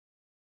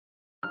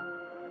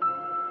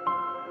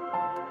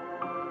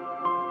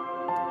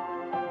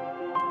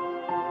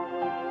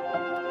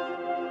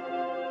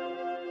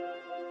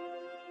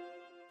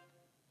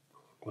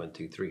1,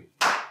 2, 3.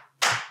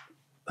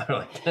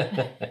 That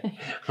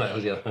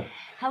was the other one.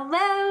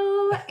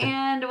 Hello,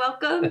 and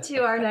welcome to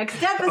our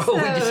next episode. Oh,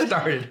 we just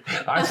started.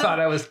 I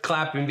thought I was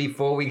clapping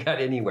before we got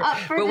anywhere. Up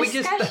for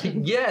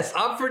discussion. Yes,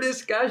 up for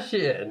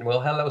discussion. Well,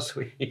 hello,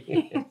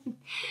 sweetie.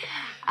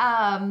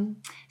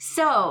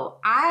 So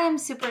I am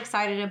super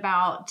excited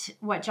about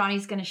what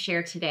Johnny's going to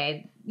share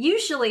today.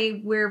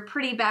 Usually we're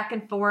pretty back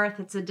and forth.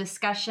 It's a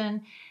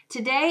discussion.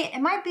 Today, it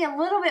might be a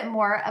little bit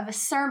more of a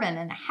sermon,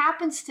 and it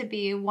happens to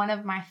be one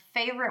of my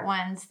favorite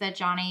ones that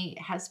Johnny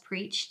has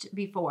preached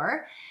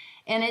before.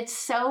 And it's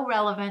so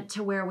relevant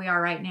to where we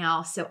are right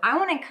now. So I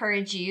want to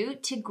encourage you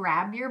to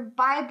grab your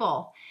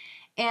Bible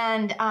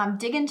and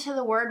dig into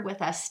the Word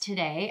with us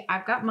today.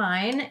 I've got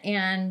mine,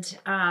 and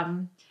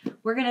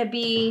we're going to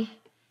be,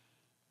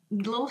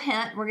 little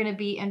hint, we're going to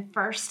be in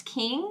 1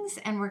 Kings,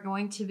 and we're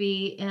going to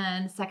be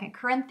in 2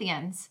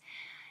 Corinthians.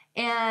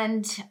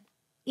 And,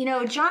 you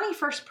know, Johnny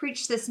first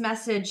preached this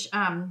message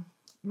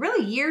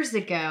really years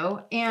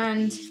ago,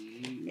 and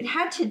it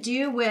had to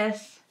do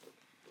with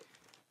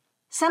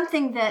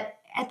something that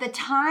at the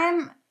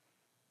time,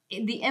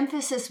 the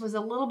emphasis was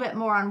a little bit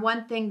more on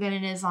one thing than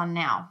it is on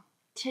now.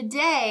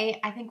 Today,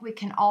 I think we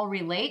can all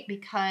relate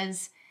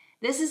because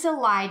this is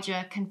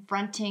Elijah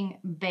confronting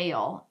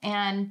Baal.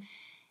 And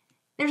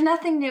there's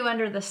nothing new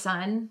under the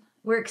sun.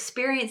 We're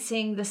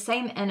experiencing the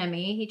same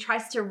enemy. He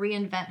tries to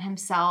reinvent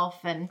himself,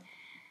 and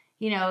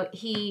you know,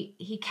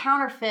 he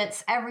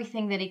counterfeits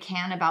everything that he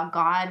can about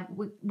God.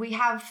 We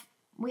have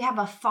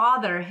a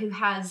Father who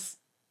has,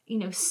 you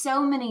know,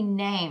 so many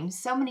names,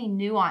 so many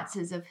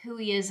nuances of who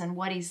he is and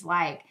what he's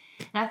like.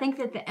 And I think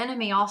that the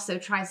enemy also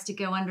tries to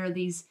go under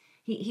these,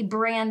 he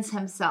brands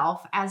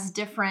himself as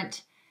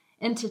different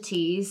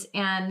entities.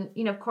 And,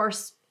 you know, of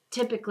course,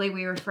 typically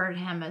we refer to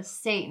him as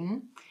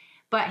Satan,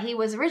 but he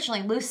was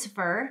originally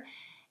Lucifer.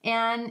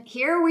 And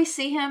here we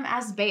see him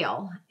as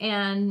Baal.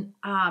 And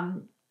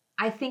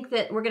I think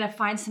that we're going to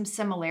find some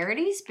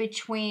similarities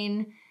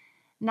between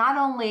not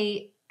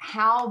only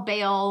how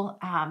Baal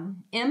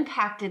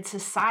impacted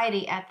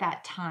society at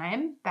that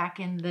time,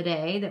 back in the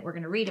day that we're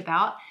going to read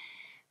about,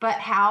 but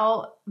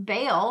how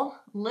Baal,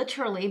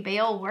 literally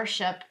Baal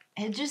worship,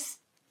 had just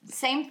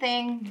same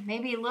thing,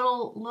 maybe a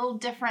little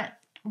different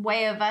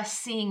way of us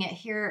seeing it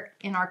here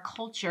in our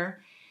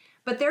culture.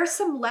 But there's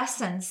some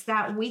lessons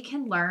that we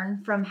can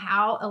learn from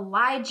how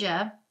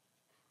Elijah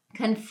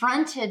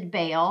confronted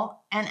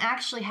Baal and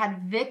actually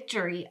had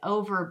victory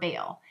over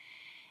Baal.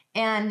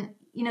 And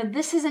you know,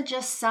 this isn't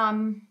just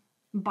some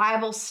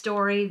Bible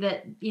story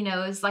that, you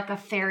know, is like a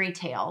fairy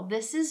tale.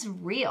 This is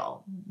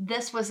real.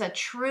 This was a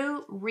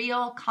true,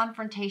 real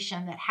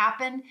confrontation that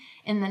happened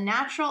in the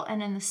natural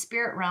and in the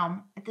spirit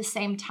realm at the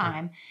same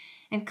time.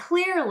 And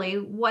clearly,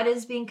 what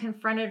is being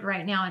confronted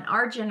right now in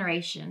our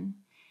generation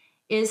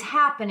is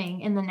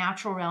happening in the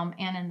natural realm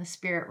and in the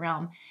spirit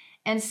realm.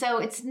 And so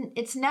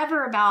it's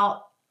never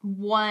about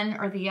one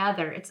or the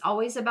other. It's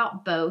always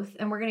about both.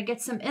 And we're going to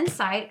get some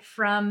insight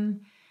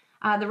from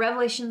the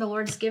revelation the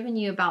Lord's given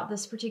you about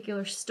this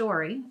particular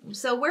story.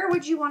 So where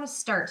would you want to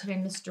start today,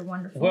 Mr.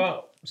 Wonderful?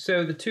 Well,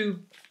 so the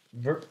two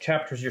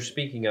chapters you're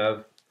speaking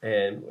of,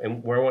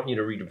 and where I want you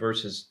to read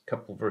a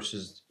couple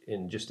verses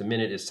in just a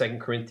minute, is 2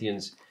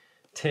 Corinthians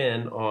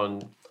 10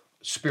 on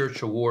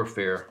spiritual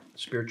warfare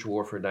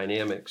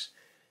dynamics.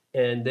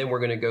 And then we're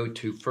going to go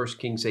to 1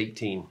 Kings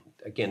 18.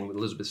 Again,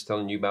 Elizabeth's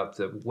telling you about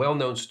the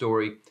well-known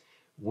story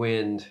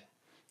when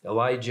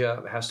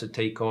Elijah has to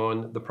take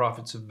on the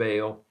prophets of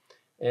Baal.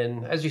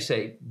 And as you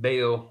say,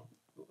 Baal,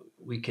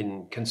 we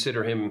can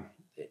consider him,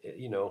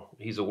 you know,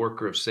 he's a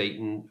worker of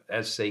Satan,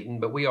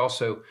 but we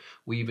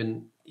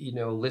even, you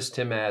know, list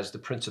him as the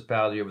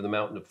principality over the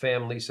mountain of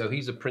family. So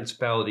he's a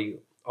principality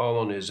all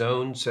on his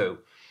own. So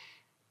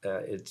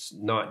it's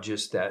not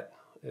just that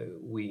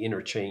we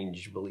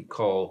interchangeably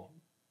call,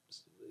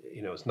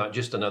 you know, it's not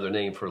just another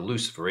name for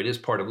Lucifer. It is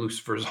part of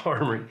Lucifer's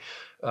armory,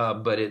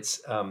 but it's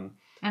an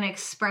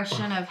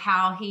expression of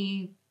how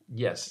he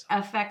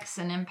affects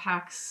and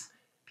impacts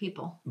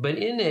people. But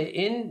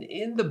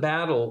in the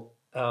battle,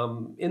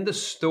 in the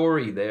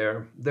story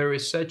there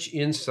is such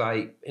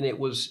insight, and it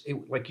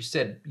like you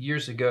said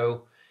years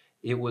ago,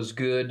 it was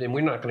good. And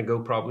we're not going to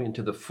go probably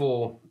into the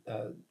full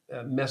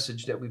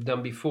message that we've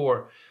done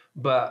before,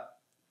 but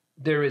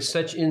there is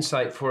such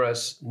insight for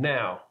us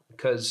now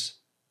because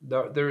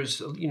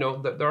there's, you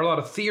know, there are a lot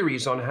of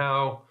theories on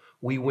how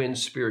we win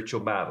spiritual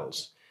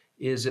battles.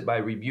 Is it by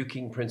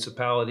rebuking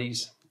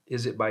principalities?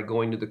 Is it by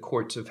going to the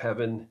courts of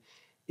heaven?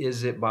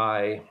 Is it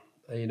by,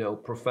 you know,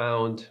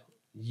 profound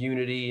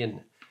unity and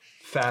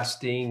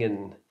fasting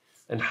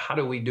and how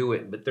do we do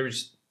it? But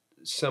there's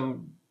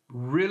some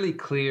really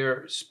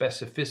clear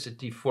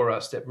specificity for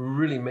us that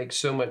really makes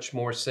so much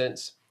more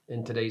sense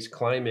in today's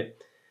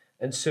climate.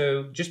 And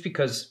so just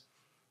because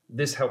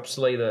this helps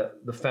lay the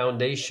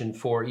foundation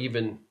for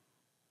even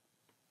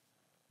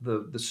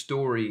the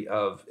story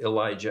of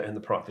Elijah and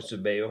the prophets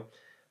of Baal,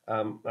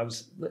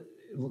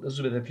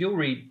 Elizabeth, if you'll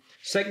read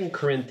 2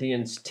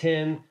 Corinthians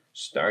 10,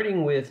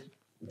 starting with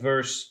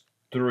verse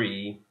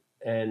 3,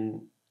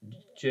 and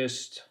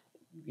just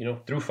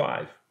through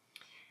 5.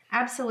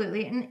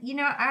 Absolutely. And,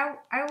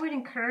 I would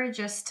encourage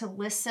us to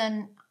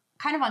listen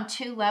kind of on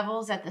 2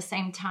 levels at the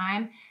same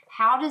time.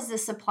 How does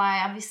this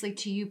apply, obviously,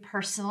 to you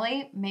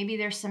personally? Maybe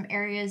there's some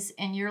areas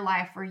in your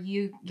life where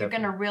you're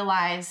going to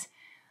realize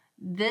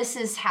this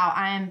is how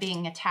I am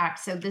being attacked.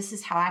 So this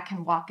is how I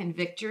can walk in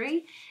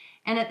victory.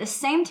 And at the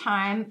same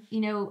time,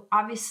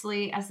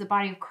 obviously, as the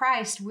body of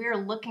Christ, we're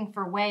looking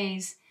for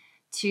ways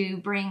to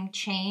bring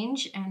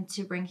change and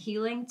to bring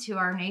healing to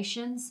our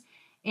nations.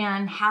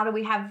 And how do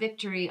we have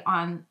victory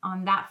on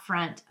that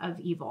front of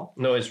evil?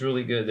 No, it's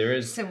really good. There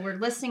is. So we're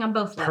listening on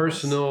both levels.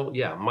 Personal,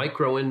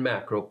 micro and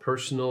macro,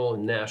 personal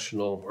and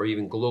national, or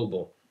even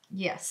global.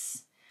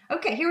 Yes.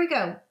 Okay, here we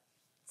go.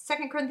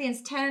 2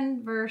 Corinthians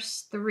 10,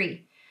 verse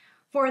 3.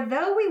 For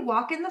though we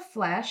walk in the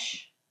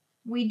flesh,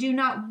 we do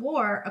not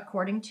war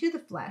according to the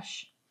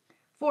flesh.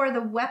 For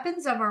the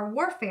weapons of our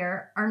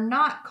warfare are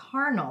not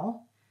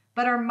carnal,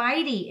 but are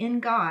mighty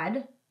in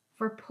God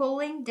for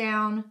pulling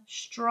down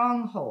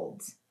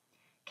strongholds,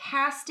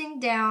 casting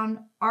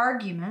down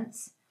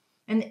arguments,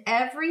 and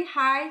every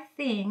high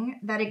thing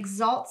that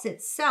exalts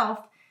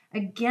itself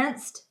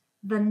against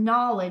the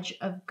knowledge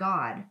of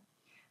God,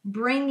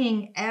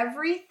 bringing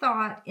every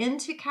thought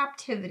into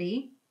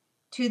captivity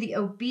to the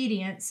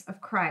obedience of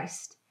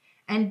Christ,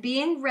 and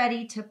being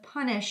ready to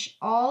punish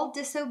all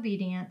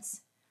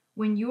disobedience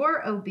when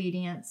your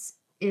obedience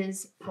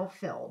is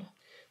fulfilled.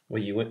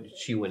 Well,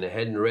 she went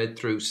ahead and read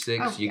through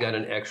 6. Oh, you got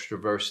an extra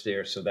verse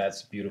there, so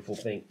that's a beautiful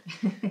thing.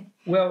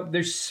 Well,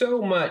 there's so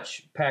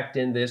much packed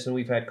in this, and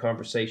we've had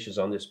conversations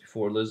on this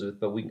before, Elizabeth,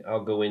 but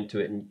I'll go into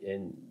it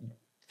and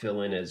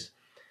fill in as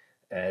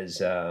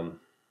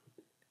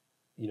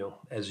you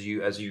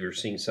were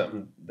seeing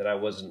something that I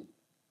wasn't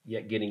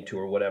yet getting to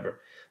or whatever.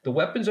 The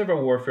weapons of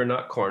our warfare are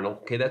not carnal.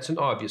 Okay, that's an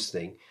obvious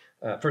thing.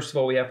 First of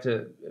all, we have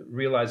to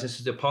realize this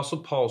is the Apostle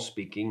Paul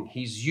speaking.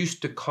 He's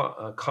used to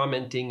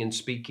commenting and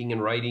speaking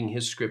and writing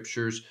his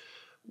scriptures,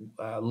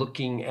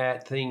 looking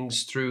at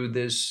things through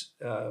this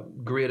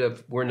grid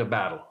of we're in a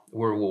battle,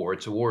 we're at war,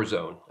 it's a war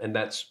zone, and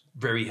that's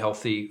very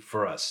healthy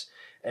for us.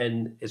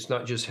 And it's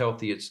not just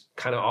healthy, it's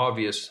kind of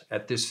obvious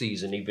at this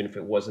season, even if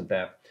it wasn't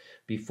that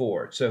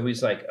before. So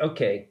he's like,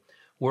 okay,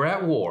 we're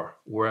at war.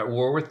 We're at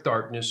war with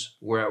darkness.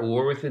 We're at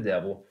war with the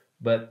devil.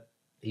 But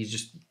he's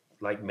just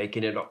like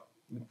making it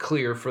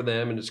clear for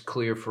them, and it's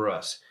clear for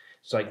us.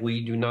 It's like we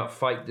do not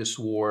fight this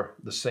war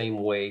the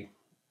same way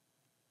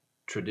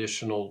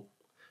traditional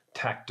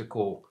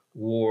tactical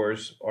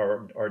wars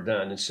are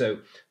done. And so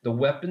the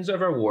weapons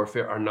of our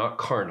warfare are not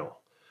carnal.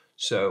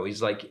 So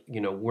he's like,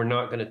 we're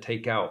not going to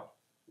take out,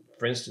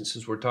 for instance,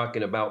 as we're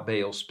talking about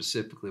Baal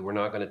specifically, we're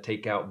not going to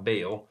take out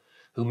Baal,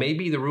 who may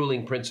be the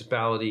ruling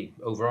principality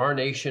over our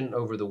nation,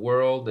 over the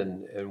world,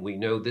 and we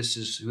know this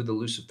is who the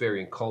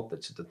Luciferian cult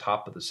that's at the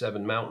top of the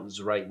 7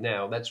 mountains right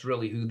now. That's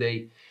really who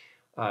they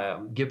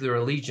give their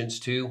allegiance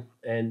to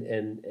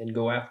and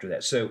go after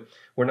that. So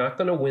we're not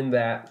going to win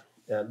that,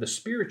 the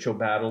spiritual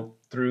battle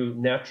through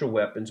natural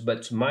weapons, but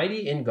it's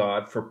mighty in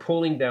God for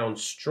pulling down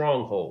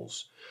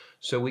strongholds.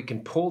 So we can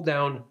pull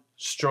down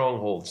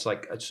strongholds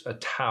like a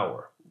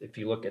tower. If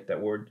you look at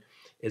that word,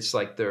 it's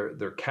like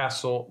their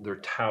castle, their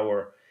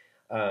tower.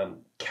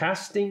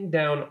 Casting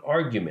down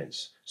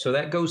arguments. So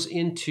that goes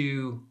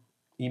into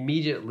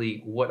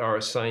immediately what our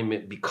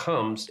assignment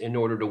becomes in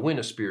order to win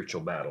a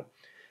spiritual battle.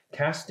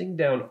 Casting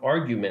down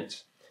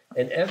arguments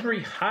and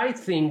every high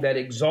thing that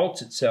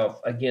exalts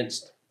itself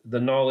against the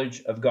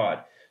knowledge of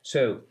God.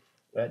 So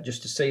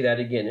just to say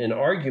that again, an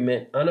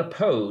argument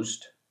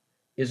unopposed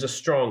is a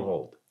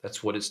stronghold.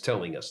 That's what it's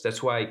telling us.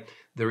 That's why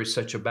there is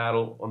such a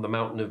battle on the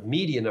mountain of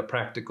media in a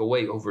practical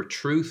way over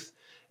truth,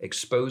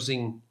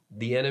 exposing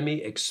the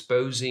enemy,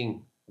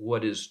 exposing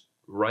what is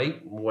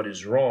right and what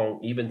is wrong,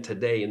 even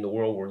today in the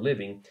world we're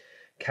living,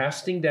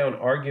 casting down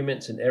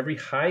arguments and every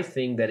high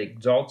thing that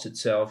exalts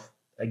itself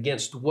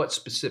against what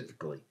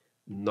specifically?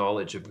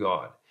 Knowledge of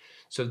God.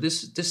 So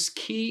this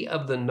key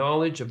of the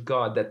knowledge of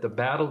God, that the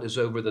battle is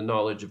over the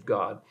knowledge of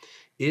God,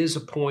 is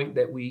a point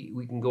that we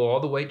can go all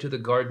the way to the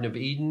Garden of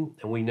Eden,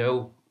 and we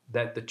know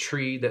that the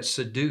tree that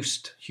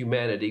seduced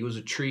humanity was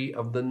a tree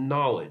of the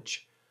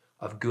knowledge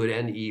of good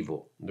and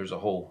evil. There's a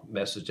whole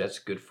message that's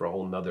good for a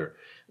whole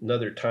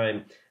another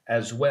time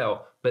as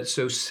well. But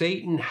so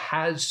Satan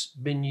has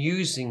been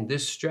using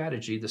this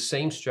strategy, the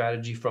same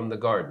strategy from the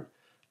garden,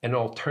 an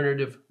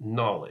alternative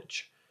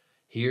knowledge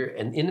here.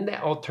 And in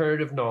that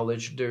alternative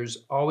knowledge, there's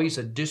always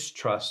a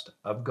distrust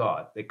of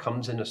God that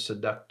comes in a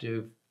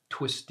seductive,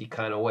 twisty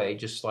kind of way,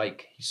 just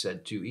like he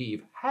said to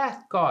Eve,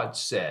 hath God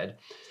said.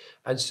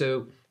 And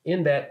so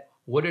in that,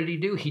 what did he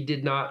do? He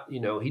did not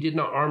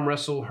arm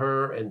wrestle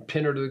her and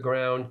pin her to the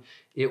ground.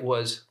 It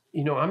was,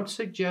 I'm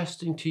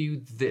suggesting to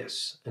you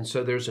this. And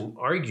so there's an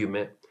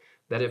argument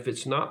that if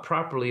it's not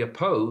properly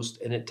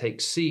opposed and it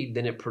takes seed,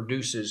 then it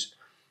produces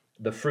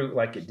the fruit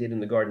like it did in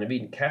the Garden of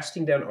Eden,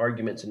 casting down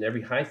arguments and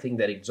every high thing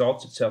that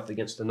exalts itself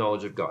against the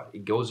knowledge of God.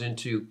 It goes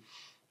into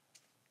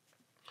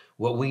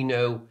what we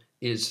know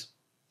is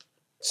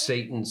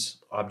Satan's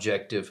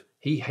objective.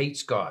 He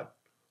hates God.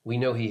 We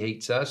know he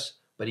hates us,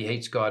 but he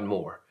hates God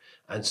more.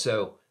 And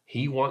so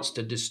he wants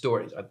to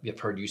distort. I've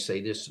heard you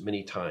say this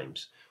many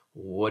times.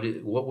 What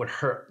would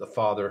hurt a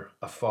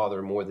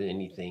father more than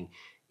anything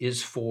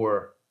is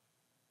for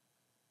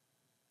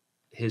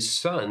his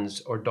sons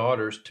or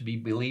daughters to be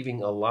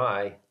believing a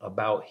lie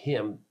about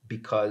him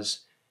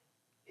because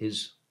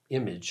his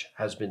image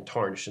has been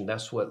tarnished. And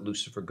that's what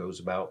Lucifer goes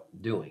about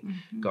doing.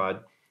 Mm-hmm. God,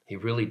 he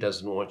really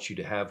doesn't want you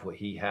to have what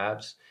he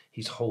has.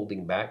 He's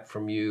holding back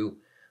from you,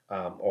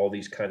 all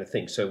these kind of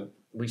things. So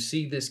we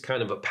see this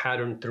kind of a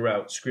pattern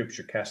throughout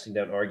Scripture, casting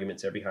down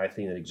arguments, every high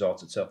thing that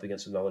exalts itself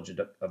against the knowledge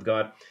of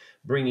God,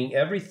 bringing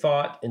every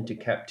thought into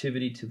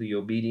captivity to the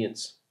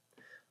obedience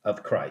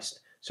of Christ.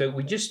 So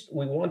we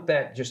want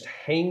that just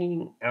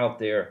hanging out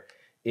there,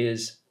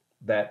 is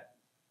that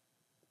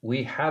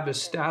we have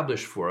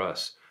established for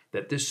us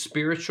that this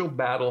spiritual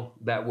battle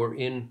that we're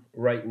in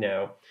right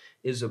now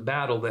is a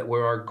battle that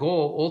where our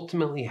goal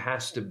ultimately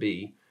has to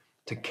be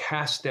to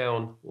cast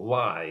down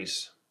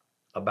lies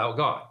about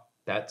God.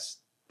 That's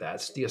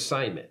the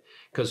assignment,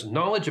 because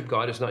knowledge of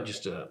God is not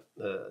just a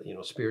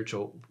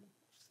spiritual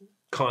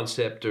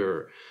concept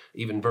or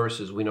even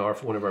verses. We know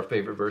one of our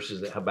favorite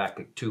verses, that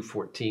Habakkuk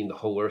 2:14, the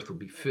whole earth will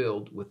be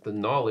filled with the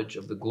knowledge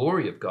of the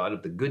glory of God,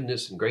 of the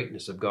goodness and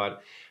greatness of God,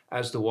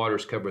 as the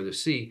waters cover the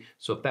sea.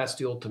 So if that's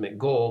the ultimate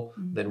goal,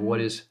 then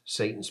what is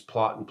Satan's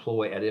plot and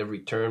ploy at every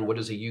turn? What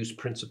does he use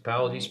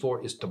principalities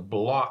for? Is to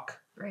block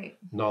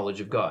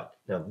knowledge of God.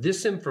 Now,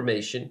 this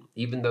information,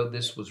 even though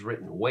this was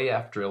written way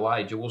after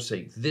Elijah, we'll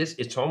say this,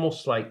 it's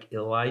almost like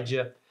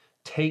Elijah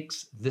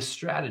takes this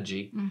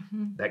strategy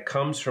that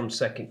comes from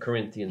 2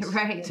 Corinthians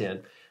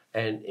 10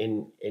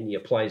 and he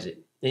applies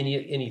it.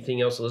 Anything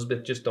else,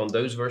 Elizabeth, just on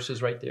those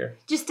verses right there?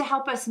 Just to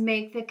help us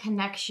make the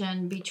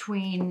connection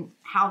between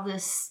how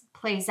this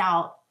plays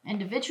out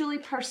individually,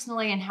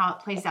 personally, and how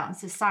it plays out in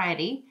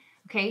society.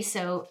 Okay,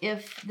 so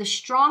if the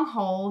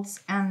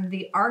strongholds and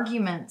the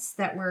arguments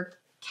that we're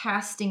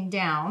casting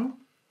down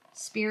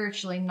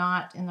spiritually,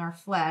 not in our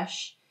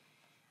flesh,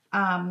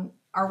 are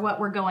what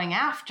we're going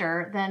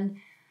after, then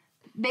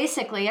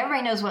basically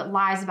everybody knows what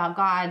lies about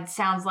God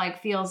sounds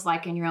like, feels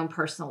like in your own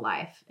personal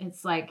life.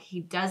 It's like he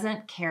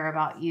doesn't care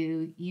about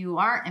you. You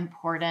aren't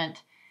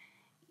important.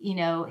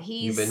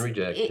 You've been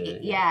rejected.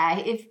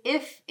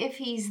 If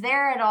he's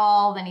there at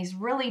all, then he's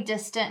really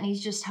distant and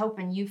he's just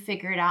hoping you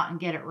figure it out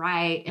and get it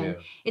right. And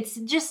it's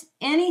just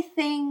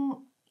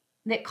anything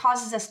that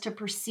causes us to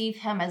perceive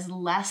him as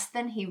less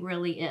than he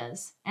really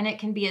is. And it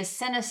can be as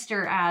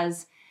sinister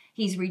as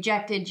he's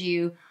rejected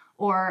you,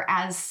 or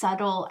as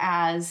subtle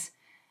as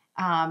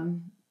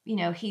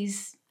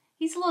he's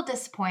a little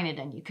disappointed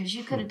in you because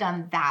you could have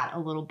done that a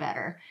little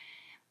better.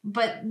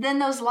 But then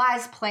those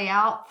lies play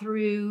out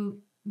through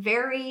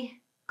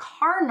very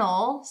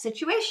carnal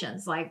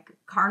situations. Like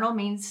carnal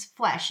means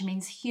flesh,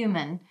 means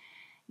human.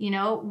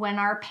 When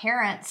our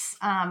parents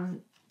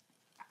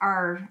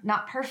are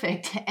not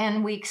perfect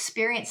and we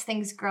experience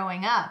things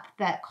growing up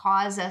that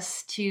cause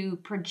us to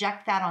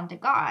project that onto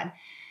God.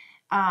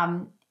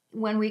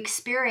 When we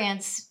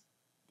experience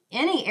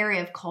any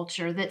area of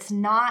culture that's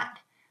not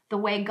the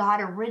way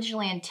God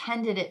originally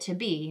intended it to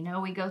be.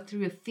 We go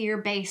through a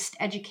fear-based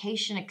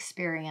education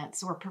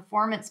experience or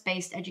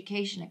performance-based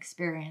education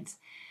experience.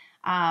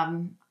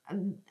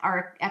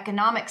 Our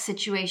economic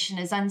situation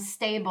is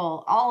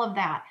unstable, all of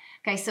that.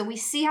 Okay, so we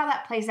see how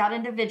that plays out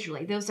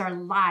individually. Those are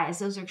lies.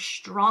 Those are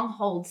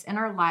strongholds in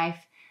our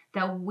life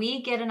that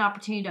we get an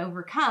opportunity to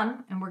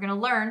overcome, and we're going to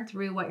learn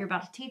through what you're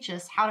about to teach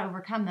us how to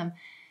overcome them.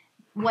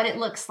 What it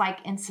looks like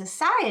in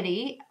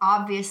society,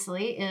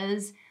 obviously,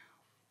 is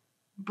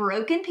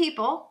broken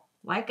people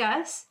like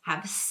us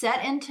have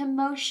set into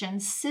motion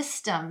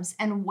systems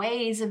and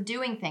ways of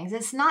doing things.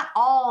 It's not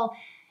all,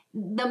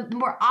 the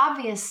more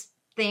obvious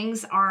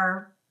things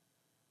are,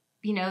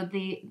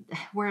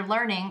 we're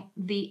learning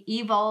the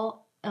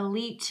evil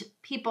elite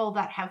people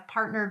that have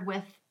partnered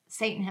with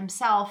Satan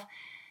himself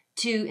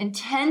to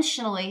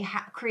intentionally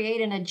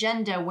create an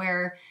agenda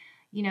where,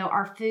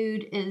 our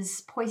food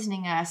is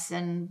poisoning us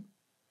and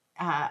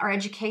our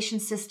education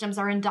systems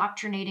are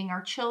indoctrinating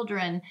our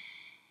children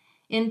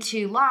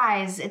into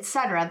lies,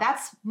 etc.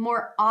 That's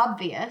more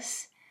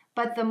obvious,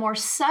 but the more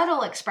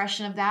subtle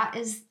expression of that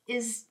is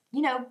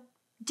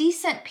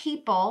decent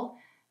people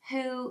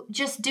who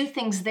just do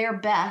things their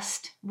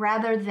best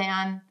rather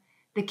than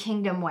the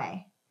kingdom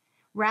way,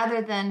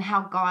 rather than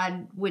how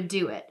God would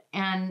do it.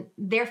 And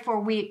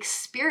therefore we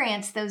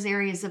experience those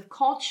areas of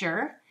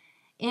culture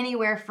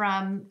anywhere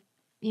from,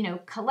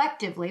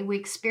 collectively, we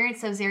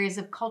experience those areas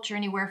of culture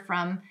anywhere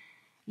from,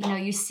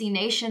 you see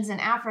nations in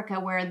Africa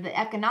where the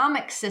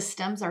economic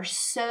systems are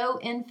so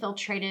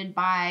infiltrated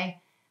by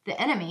the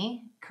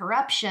enemy,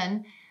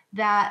 corruption,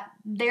 that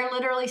they're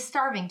literally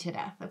starving to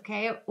death,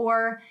 okay?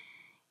 Or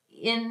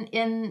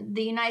in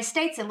the United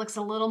States, it looks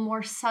a little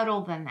more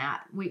subtle than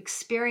that.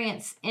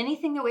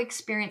 Anything that we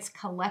experience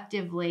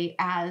collectively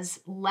as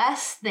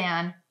less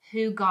than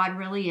who God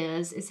really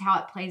is how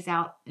it plays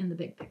out in the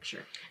big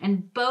picture.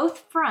 And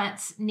both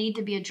fronts need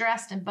to be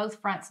addressed and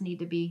both fronts need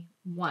to be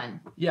won.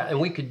 Yeah, and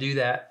we could do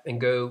that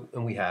and go,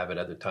 and we have at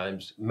other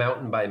times,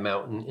 mountain by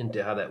mountain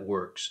into how that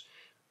works.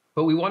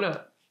 But we want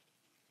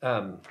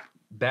to,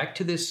 back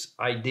to this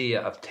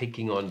idea of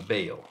taking on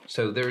Baal.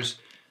 So there's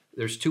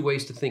two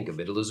ways to think of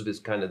it. Elizabeth's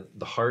kind of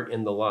the heart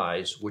and the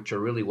lies, which are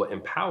really what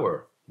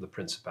empower the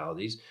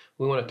principalities.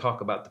 We want to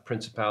talk about the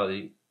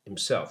principality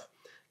himself,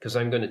 because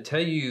I'm going to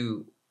tell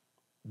you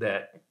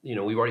that,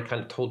 we've already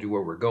kind of told you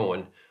where we're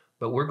going,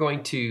 but we're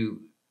going to,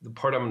 the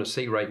part I'm going to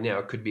say right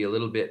now could be a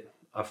little bit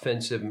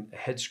offensive,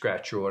 head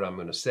scratcher, what I'm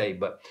going to say,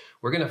 but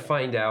we're going to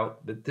find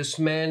out that this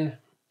man,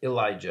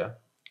 Elijah,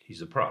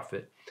 he's a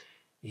prophet,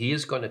 he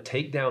is going to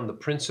take down the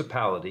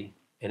principality,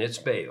 and it's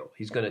Baal.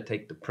 He's going to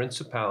take the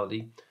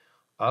principality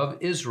of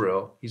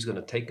Israel. He's going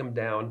to take them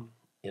down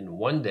in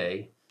one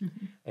day,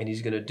 and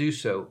he's going to do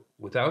so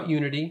without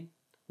unity,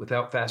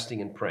 without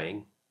fasting and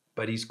praying,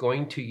 but he's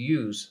going to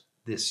use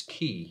this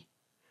key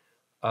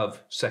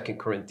of 2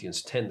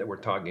 Corinthians 10 that we're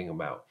talking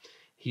about.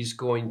 He's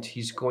going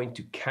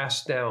to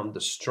cast down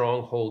the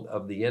stronghold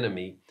of the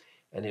enemy,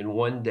 and in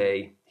one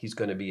day he's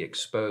going to be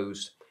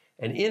exposed.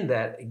 And in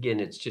that, again,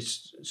 it's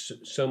just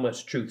so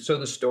much truth. So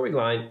the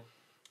storyline,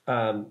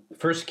 1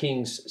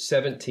 Kings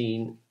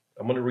 17,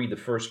 I'm going to read the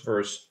first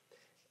verse.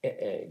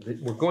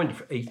 We're going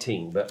to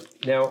 18, but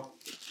now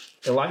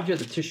Elijah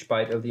the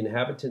Tishbite of the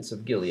inhabitants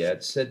of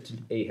Gilead said to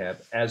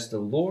Ahab, "As the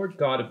Lord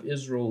God of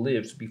Israel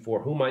lives,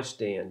 before whom I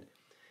stand,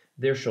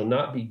 there shall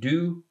not be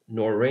dew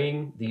nor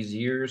rain these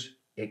years,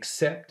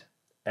 except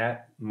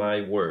at my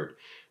word."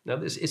 Now,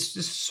 it's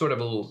just sort of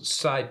a little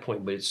side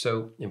point, but it's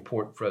so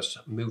important for us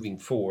moving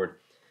forward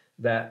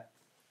that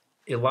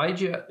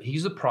Elijah,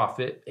 he's a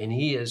prophet, and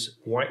he is,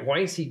 why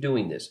is he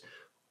doing this?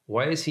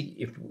 Why is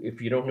he,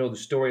 if you don't know the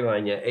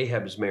storyline yet,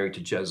 Ahab is married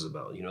to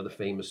Jezebel, the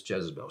famous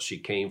Jezebel. She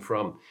came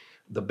from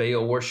the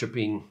Baal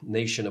worshiping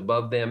nation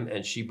above them,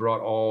 and she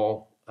brought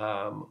all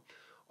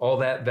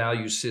that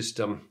value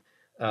system,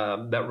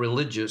 that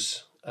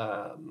religious,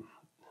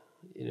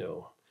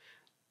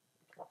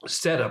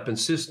 setup and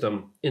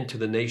system into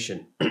the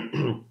nation.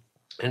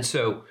 And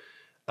so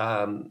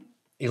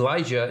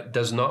Elijah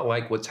does not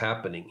like what's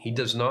happening. He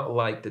does not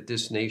like that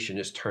this nation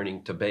is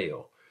turning to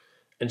Baal.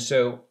 And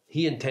so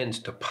he intends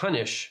to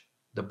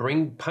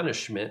bring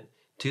punishment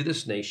to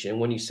this nation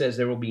when he says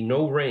there will be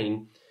no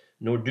rain,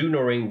 nor dew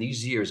nor rain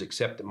these years,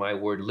 except at my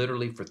word.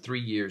 Literally for 3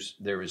 years,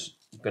 there is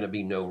going to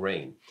be no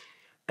rain.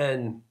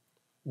 And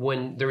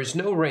when there is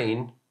no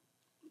rain,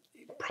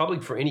 probably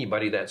for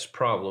anybody that's a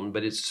problem,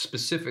 but it's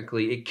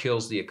specifically, it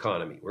kills the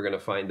economy. We're going to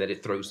find that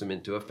it throws them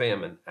into a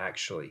famine,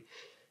 actually.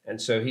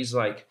 And so he's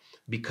like,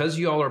 because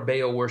y'all are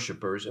Baal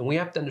worshipers, and we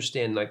have to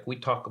understand, like we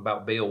talk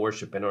about Baal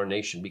worship in our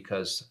nation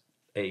because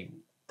a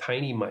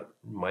tiny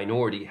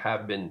minority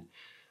have been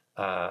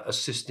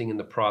assisting in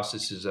the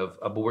processes of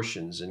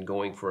abortions and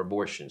going for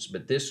abortions.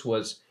 But this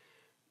was,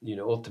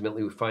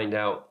 ultimately we find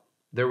out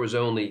there was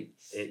only,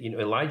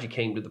 Elijah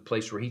came to the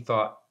place where he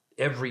thought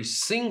every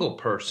single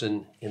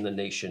person in the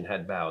nation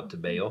had bowed to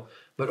Baal,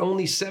 but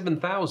only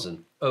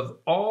 7,000 of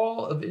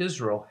all of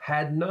Israel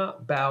had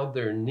not bowed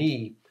their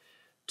knee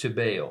to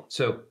Baal.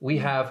 So we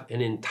have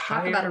an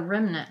entire... Talk about a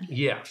remnant.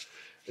 Yeah,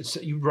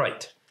 you're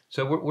right.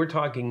 So we're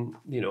talking,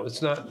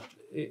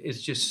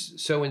 it's just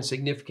so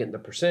insignificant, the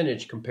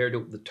percentage compared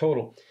to the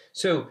total.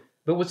 So,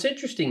 but what's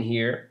interesting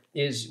here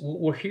is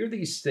we'll hear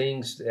these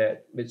things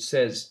that it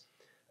says,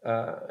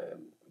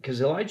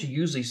 because Elijah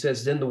usually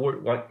says, then the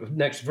word, like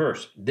next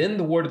verse, then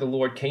the word of the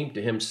Lord came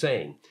to him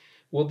saying.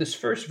 Well, this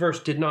first verse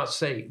did not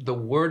say the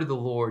word of the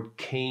Lord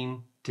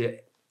came to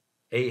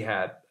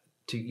Ahab,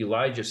 to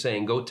Elijah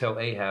saying, go tell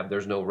Ahab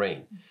there's no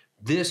rain.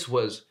 This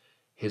was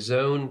his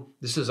own,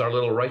 this is our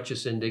little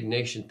righteous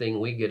indignation thing.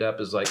 We get up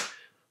is like,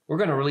 we're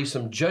going to release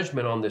some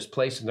judgment on this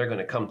place and they're going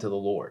to come to the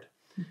Lord.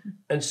 Mm-hmm.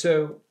 And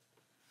so,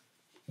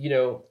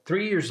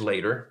 3 years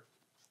later,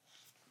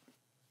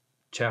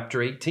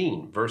 chapter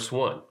 18, verse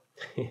 1.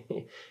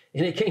 And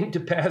it came to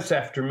pass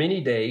after many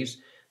days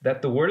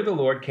that the word of the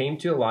Lord came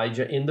to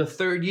Elijah in the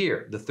third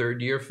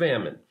year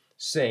famine,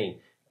 saying,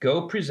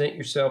 go present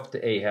yourself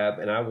to Ahab,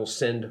 and I will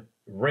send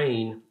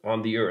rain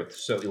on the earth.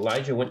 So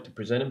Elijah went to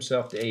present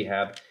himself to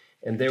Ahab,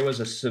 and there was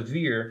a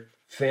severe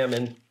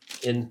famine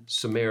in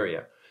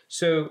Samaria.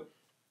 So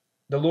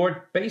the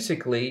Lord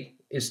basically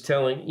is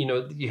telling,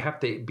 you have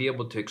to be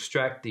able to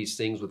extract these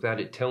things without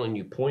it telling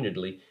you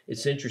pointedly.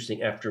 It's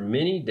interesting. After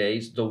many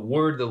days, the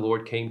word of the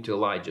Lord came to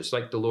Elijah. It's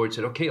like the Lord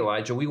said, okay,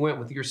 Elijah, we went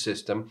with your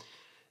system,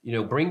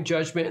 bring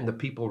judgment and the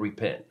people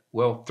repent.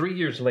 Well, 3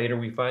 years later,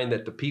 we find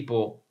that the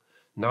people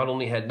not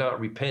only had not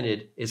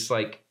repented, it's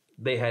like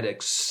they had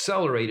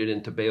accelerated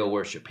into Baal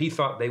worship. He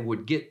thought they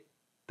would get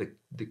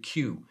the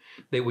cue.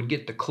 They would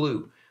get the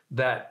clue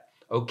that,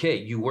 okay,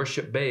 you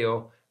worship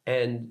Baal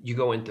and you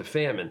go into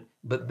famine.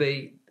 But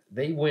they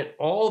went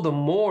all the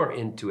more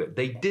into it.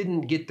 They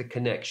didn't get the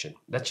connection.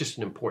 That's just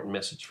an important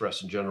message for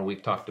us in general.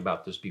 We've talked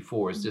about this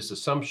before, is this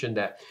assumption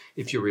that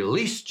if you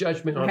release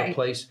judgment on a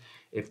place,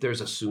 if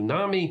there's a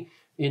tsunami,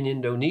 in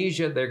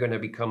Indonesia, they're going to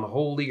become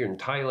holy in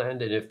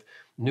Thailand. And if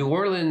New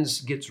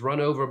Orleans gets run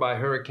over by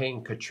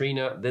Hurricane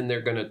Katrina, then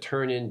they're going to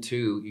turn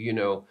into,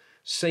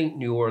 Saint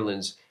New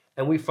Orleans.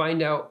 And we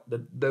find out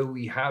that though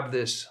we have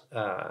this,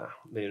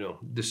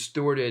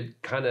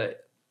 distorted kind of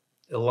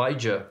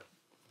Elijah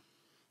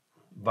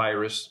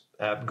virus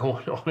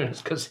going on, and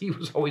it's because he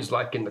was always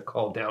liking to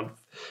call down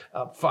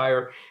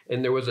fire.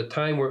 And there was a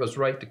time where it was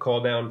right to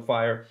call down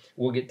fire.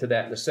 We'll get to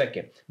that in a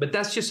second. But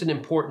that's just an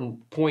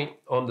important point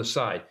on the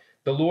side.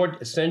 The Lord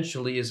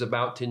essentially is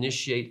about to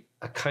initiate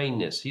a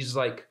kindness. He's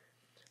like,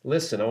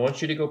 listen, I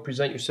want you to go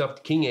present yourself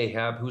to King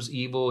Ahab, who's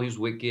evil, he's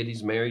wicked,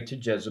 he's married to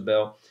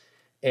Jezebel.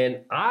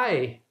 And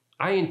I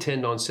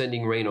intend on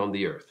sending rain on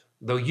the earth.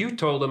 Though you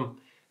told him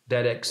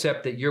that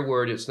accept at your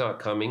word it's not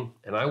coming,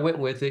 and I went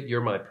with it,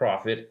 you're my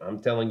prophet.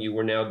 I'm telling you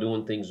we're now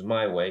doing things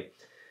my way.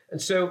 And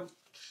so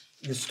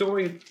the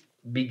story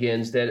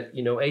begins that,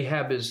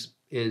 Ahab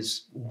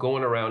is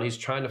going around. He's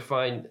trying to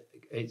find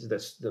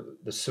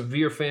the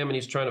severe famine.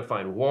 He's trying to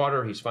find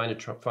water. He's trying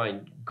to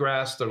find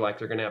grass. They're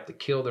going to have to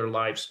kill their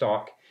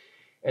livestock.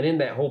 And in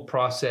that whole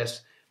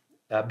process,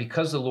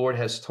 because the Lord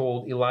has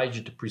told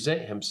Elijah to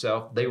present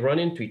himself, they run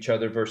into each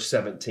other, verse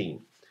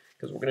 17,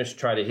 because we're going to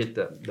try to hit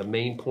the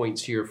main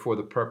points here for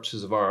the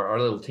purposes of our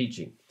little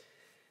teaching.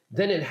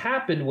 Then it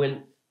happened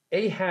when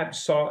Ahab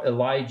saw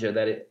Elijah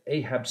that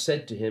Ahab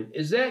said to him,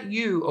 "Is that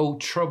you, O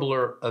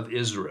troubler of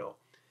Israel?"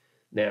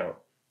 Now,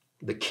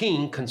 the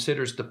king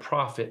considers the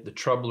prophet the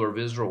troubler of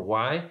Israel.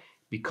 Why?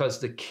 Because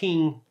the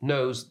king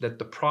knows that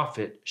the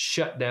prophet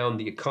shut down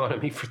the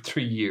economy for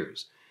 3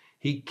 years.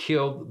 He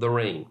killed the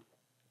rain.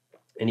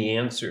 And he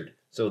answered.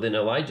 So then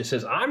Elijah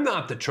says, "I'm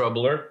not the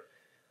troubler.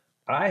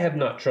 I have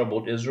not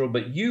troubled Israel,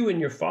 but you and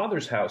your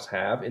father's house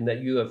have, in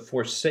that you have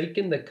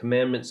forsaken the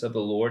commandments of the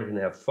Lord and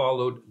have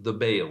followed the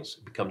Baals."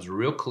 It becomes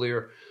real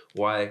clear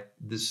why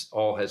this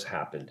all has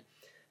happened.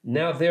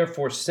 "Now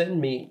therefore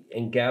send me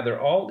and gather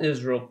all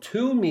Israel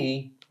to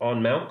me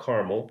on Mount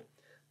Carmel,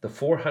 the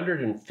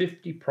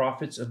 450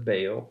 prophets of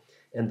Baal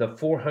and the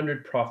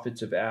 400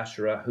 prophets of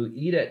Asherah who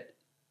eat at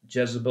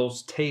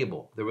Jezebel's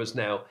table." There was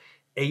now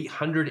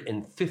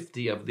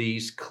 850 of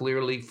these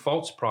clearly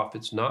false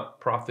prophets, not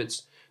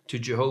prophets to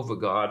Jehovah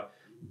God,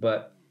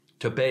 but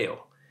to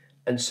Baal.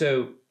 And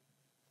so,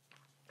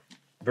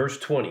 verse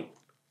 20,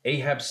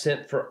 Ahab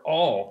sent for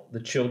all the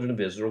children of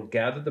Israel,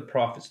 gathered the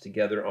prophets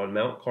together on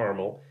Mount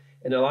Carmel,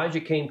 and Elijah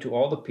came to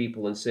all the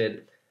people and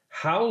said,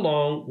 "How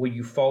long will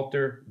you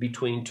falter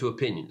between two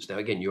opinions?" Now,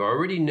 again, you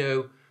already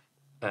know,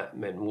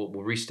 and we'll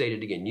restate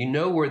it again. You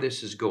know where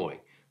this is going.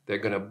 They're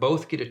going to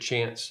both get a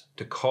chance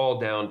to call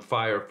down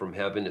fire from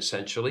heaven,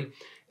 essentially.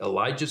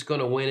 Elijah's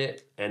going to win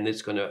it, and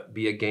it's going to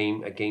be a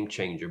game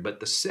changer. But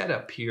the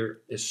setup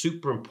here is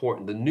super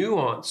important. The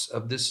nuance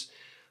of this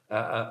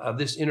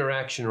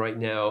interaction right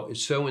now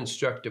is so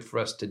instructive for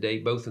us today,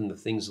 both in the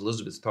things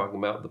Elizabeth's talking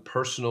about, the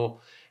personal,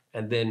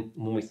 and then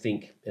when we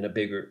think in a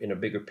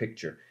bigger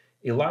picture.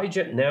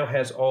 Elijah now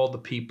has all the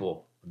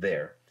people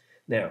there.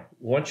 Now, I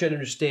want you to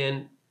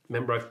understand.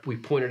 Remember, we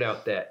pointed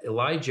out that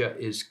Elijah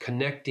is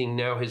connecting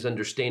now his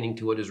understanding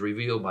to what is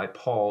revealed by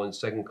Paul in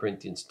 2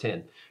 Corinthians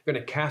 10. We're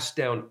going to cast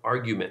down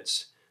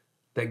arguments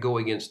that go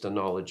against the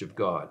knowledge of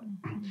God.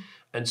 Mm-hmm.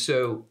 And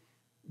so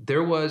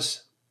there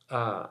was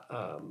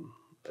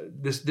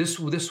this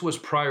was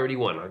priority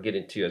one. I'll get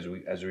into as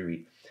we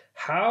read.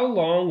 "How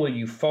long will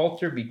you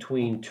falter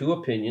between two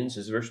opinions?"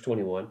 is verse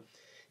 21.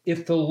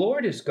 "If the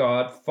Lord is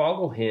God,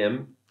 follow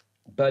him,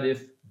 but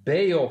if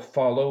Baal,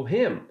 follow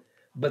him."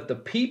 But the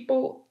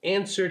people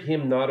answered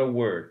him not a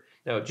word.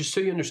 Now, just so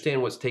you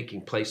understand what's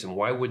taking place and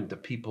why wouldn't the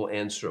people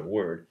answer a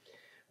word,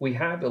 we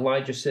have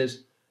Elijah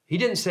says, he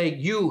didn't say,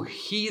 "You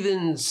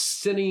heathen,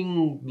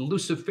 sinning,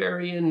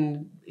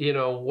 Luciferian,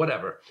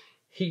 whatever."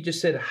 He just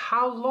said,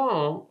 "How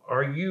long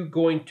are you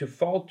going to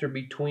falter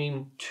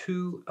between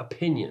two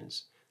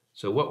opinions?"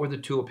 So what were the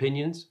two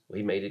opinions? Well,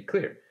 he made it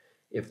clear.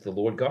 If the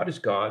Lord God is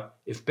God,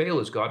 if Baal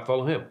is God,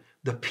 follow him.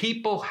 The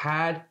people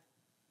had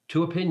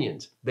two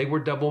opinions. They were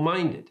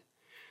double-minded.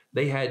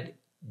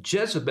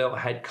 Jezebel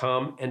had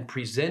come and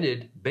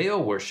presented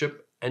Baal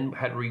worship and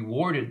had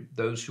rewarded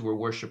those who were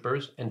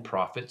worshipers and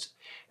prophets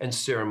and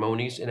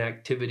ceremonies and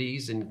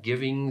activities and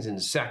givings and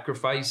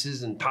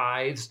sacrifices and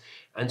tithes.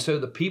 And so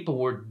the people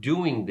were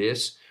doing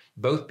this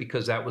both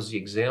because that was the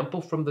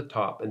example from the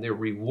top and they're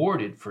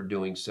rewarded for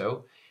doing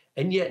so.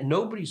 And yet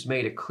nobody's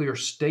made a clear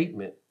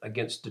statement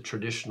against the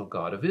traditional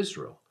God of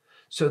Israel.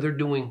 So they're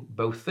doing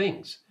both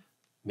things.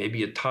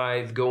 Maybe a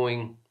tithe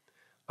going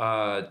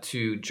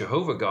to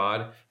Jehovah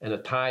God and a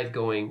tithe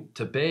going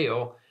to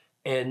Baal.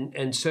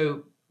 And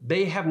so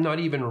they have not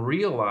even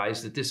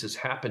realized that this has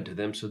happened to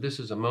them. So this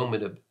is a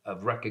moment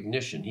of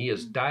recognition. He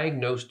has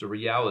diagnosed a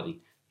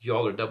reality.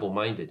 Y'all are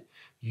double-minded.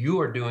 You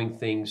are doing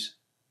things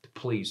to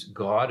please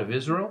God of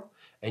Israel,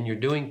 and you're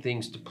doing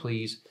things to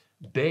please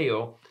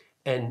Baal.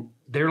 And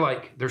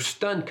they're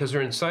stunned because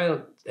they're in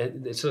silence.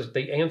 It says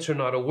they answer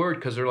not a word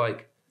because they're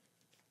like,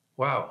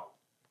 wow,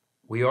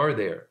 we are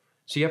there.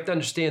 So you have to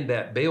understand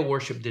that Baal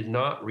worship did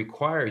not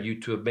require you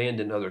to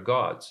abandon other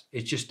gods.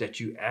 It's just that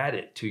you add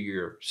it to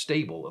your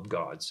stable of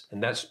gods.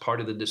 And that's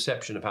part of the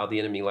deception of how the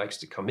enemy likes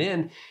to come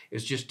in,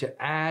 is just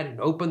to add and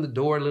open the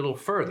door a little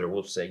further.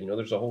 We'll say,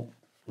 there's a whole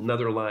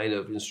another line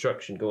of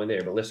instruction going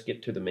there, but let's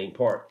get to the main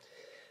part.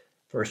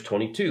 Verse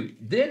 22,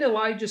 then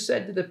Elijah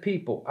said to the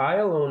people, I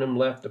alone am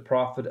left a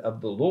prophet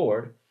of the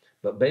Lord,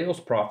 but Baal's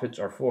prophets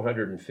are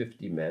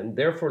 450 men.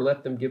 Therefore,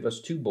 let them give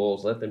us 2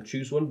 bulls. Let them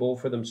choose 1 bull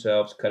for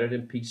themselves, cut it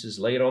in pieces,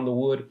 lay it on the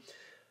wood,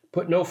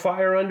 put no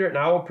fire under it, and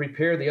I will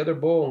prepare the other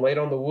bull and lay it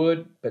on the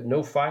wood, but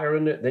no fire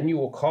under it. Then you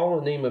will call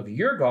on the name of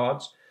your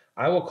gods.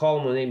 I will call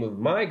on the name of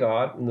my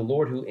God, and the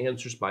Lord who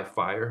answers by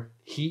fire,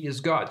 he is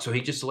God. So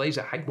he just lays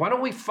it. Why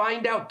don't we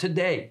find out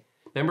today?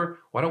 Remember,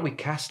 why don't we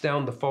cast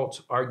down the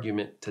false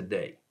argument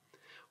today?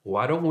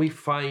 Why don't we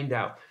find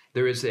out?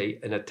 There is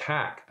an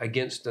attack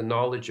against the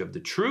knowledge of the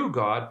true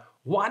God.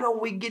 Why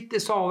don't we get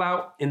this all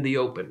out in the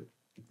open?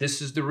 This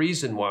is the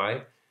reason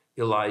why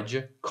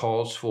Elijah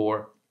calls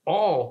for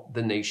all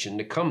the nation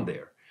to come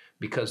there,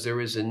 because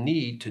there is a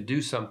need to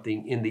do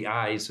something in the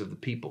eyes of the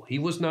people. He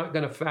was not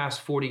going to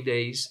fast 40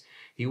 days.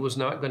 He was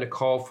not going to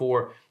call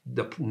for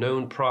the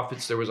known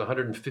prophets. There was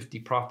 150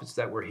 prophets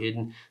that were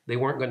hidden. They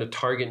weren't going to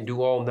target and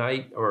do all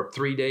night or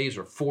 3 days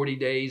or 40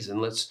 days. And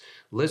let's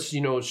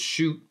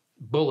shoot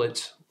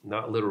bullets.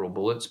 Not literal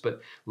bullets,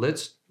 but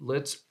let's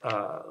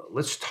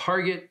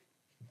target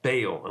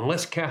Baal and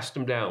let's cast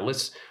him down.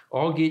 Let's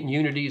all get in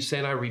unity,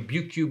 saying, "I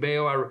rebuke you,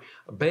 Baal.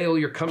 Baal,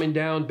 you're coming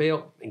down,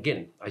 Baal."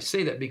 Again, I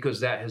say that because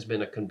that has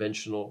been a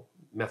conventional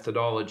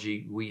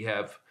methodology we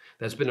have.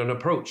 That's been an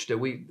approach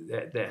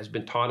that has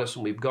been taught us,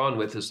 and we've gone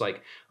with. Is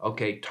like,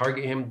 okay,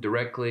 target him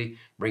directly,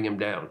 bring him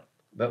down.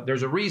 But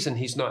there's a reason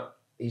he's not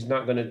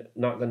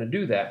gonna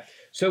do that.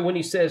 So when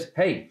he says,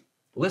 "Hey,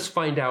 let's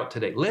find out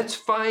today. Let's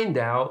find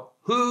out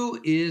who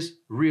is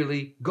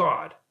really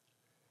God."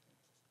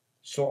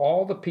 So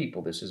all the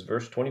people, this is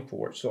verse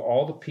 24. So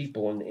all the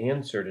people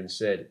answered and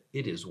said,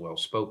 "It is well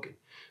spoken."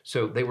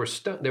 So they were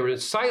in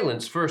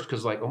silence first,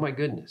 because like, oh my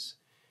goodness,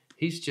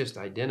 he's just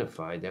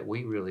identified that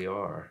we really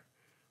are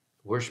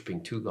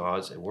worshiping 2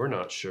 gods, and we're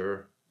not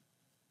sure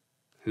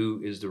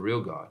who is the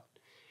real God.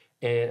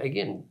 And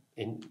again,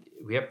 and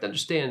we have to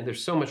understand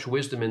there's so much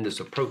wisdom in this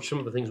approach. Some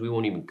of the things we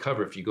won't even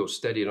cover if you go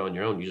study it on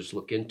your own. You just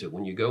look into it.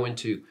 When you go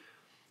into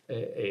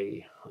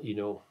a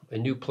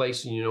new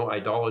place and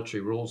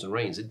idolatry rules and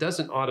reigns, it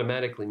doesn't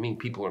automatically mean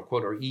people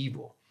are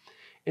evil.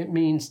 It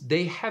means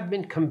they have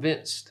been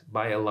convinced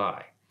by a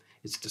lie.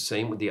 It's the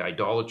same with the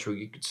idolatry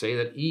you could say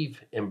that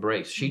Eve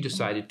embraced. She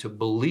decided to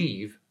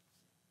believe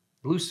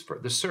Lucifer,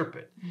 the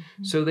serpent.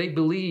 Mm-hmm. So they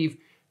believe,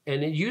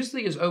 and it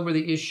usually is over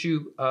the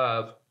issue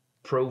of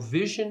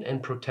provision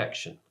and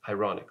protection,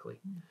 ironically.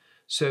 Mm-hmm.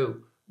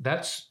 So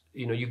that's,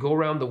 you go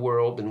around the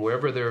world, and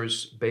wherever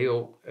there's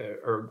Baal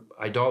or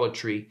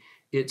idolatry,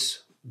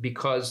 it's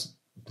because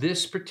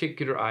this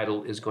particular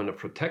idol is going to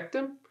protect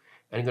them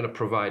and going to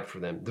provide for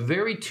them. The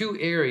very 2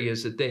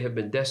 areas that they have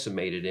been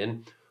decimated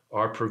in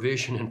are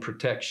provision and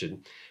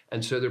protection.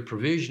 And so their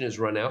provision is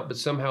run out, but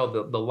somehow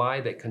the lie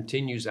that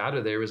continues out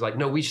of there is like,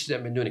 no, we just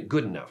haven't been doing it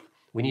good enough.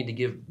 We need to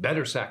give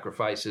better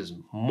sacrifices,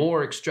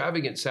 more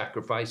extravagant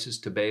sacrifices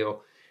to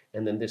Baal,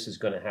 and then this is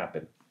going to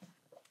happen.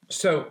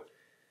 So,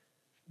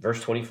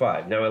 verse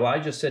 25, now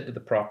Elijah said to the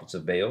prophets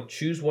of Baal,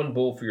 choose 1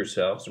 bull for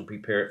yourselves and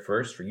prepare it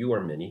first, for you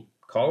are many.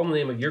 Call on the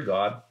name of your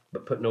God,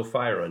 but put no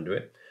fire under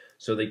it.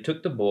 So they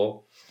took the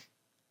bull,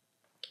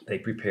 they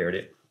prepared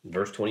it.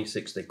 Verse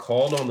 26, they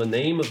called on the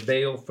name of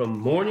Baal from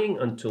morning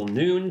until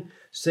noon,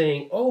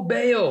 saying, "O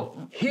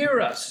Baal, hear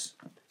us."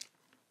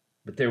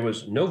 But there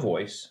was no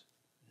voice,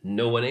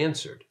 no one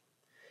answered.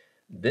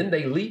 Then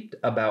they leaped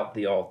about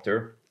the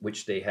altar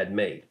which they had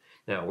made.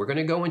 Now, we're going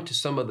to go into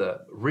some of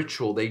the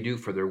ritual they do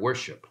for their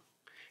worship,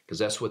 because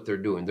that's what they're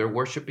doing. They're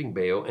worshiping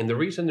Baal, and the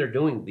reason they're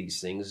doing these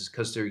things is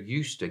because they're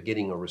used to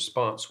getting a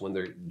response when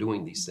they're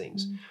doing these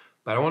things. Mm-hmm.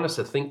 But I want us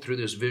to think through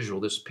this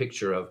visual, this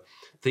picture of,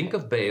 think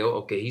of Baal,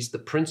 okay, he's the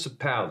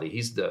principality.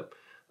 He's the,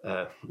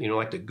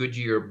 like the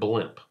Goodyear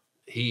blimp.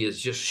 He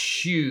is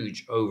just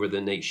huge over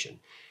the nation.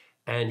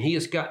 And he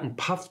has gotten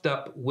puffed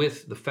up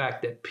with the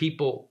fact that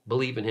people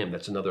believe in him.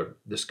 That's another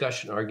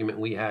discussion argument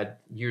we had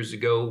years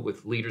ago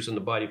with leaders in the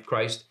body of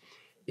Christ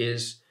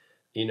is,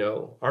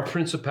 are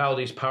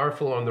principalities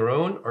powerful on their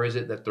own, or is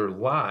it that their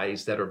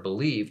lies that are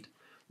believed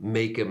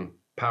make them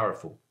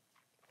powerful?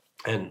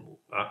 And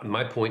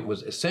my point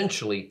was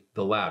essentially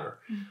the latter.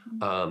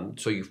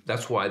 Mm-hmm.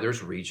 That's why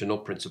there's regional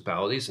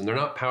principalities, and they're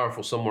not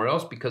powerful somewhere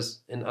else,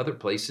 because in other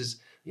places,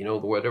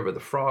 whatever the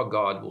frog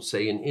god will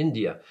say in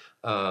India,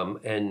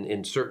 and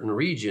in certain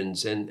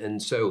regions.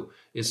 And so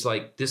it's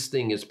like, this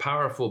thing is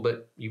powerful,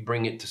 but you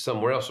bring it to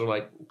somewhere else, they're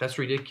like, that's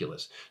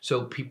ridiculous.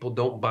 So people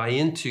don't buy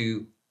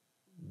into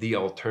the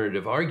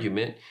alternative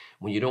argument.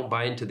 When you don't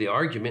buy into the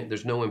argument,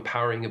 there's no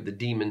empowering of the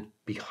demon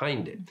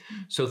behind it.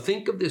 Mm-hmm. So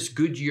think of this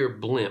Goodyear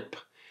blimp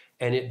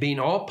and it being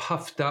all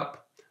puffed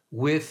up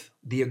with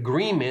the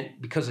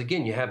agreement, because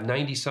again, you have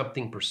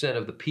 90-something%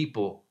 of the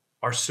people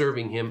are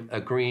serving him,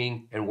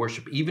 agreeing and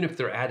worship, even if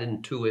they're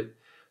adding to it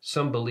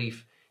some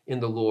belief in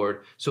the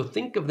Lord. So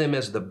think of them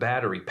as the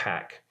battery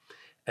pack.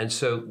 And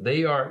so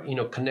they are,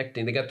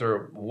 connecting, they got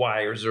their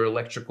wires, their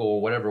electrical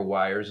or whatever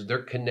wires, they're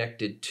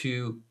connected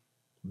to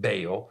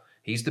Baal.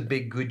 He's the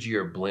big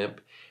Goodyear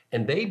blimp.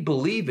 And they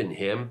believe in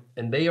him,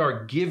 and they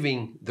are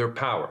giving their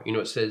power.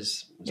 It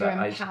says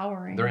they're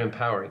empowering. They're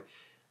empowering.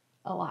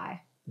 A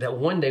lie. That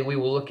one day we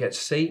will look at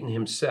Satan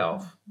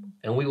himself,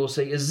 and we will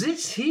say, is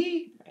this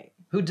he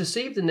who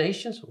deceived the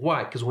nations?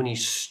 Why? Because when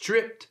he's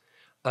stripped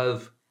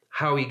of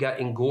how he got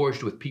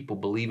engorged with people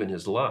believing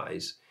his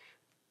lies,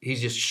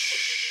 he's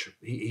just,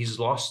 he's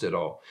lost it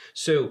all.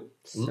 So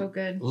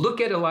good.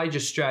 Look at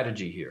Elijah's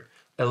strategy here.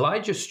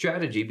 Elijah's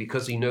strategy,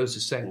 because he knows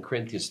the 2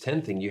 Corinthians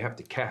 10 thing, you have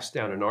to cast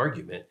down an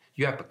argument.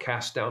 You have to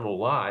cast down a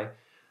lie.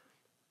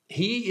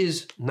 He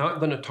is not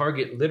going to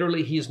target,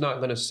 literally, he's not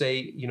going to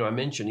say, I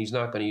mentioned he's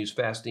not going to use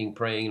fasting,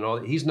 praying, and all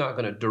that. He's not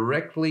going to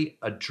directly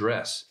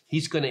address.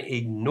 He's going to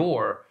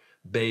ignore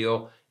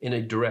Baal in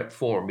a direct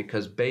form,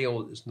 because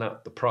Baal is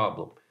not the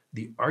problem.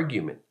 The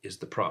argument is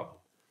the problem.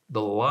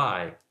 The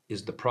lie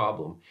is the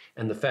problem.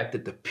 And the fact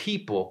that the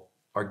people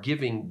are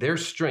giving their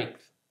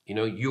strength,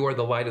 you are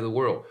the light of the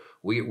world.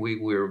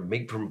 We're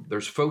made from,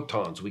 there's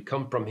photons, we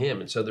come from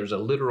him. And so there's a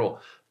literal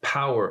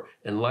power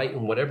and light,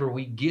 and whatever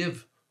we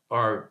give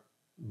our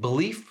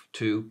belief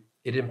to,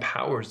 it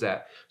empowers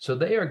that. So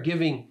they are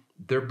giving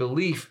their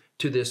belief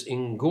to this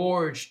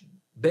engorged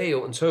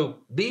Baal. And so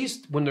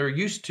these, when they're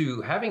used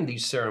to having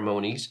these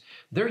ceremonies,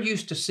 they're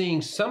used to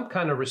seeing some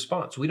kind of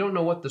response. We don't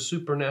know what the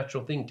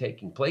supernatural thing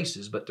taking place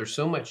is, but there's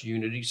so much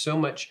unity, so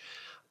much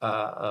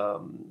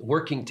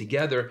working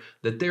together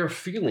that they're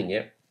feeling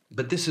it.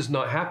 But this is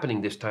not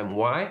happening this time.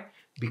 Why?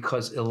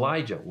 Because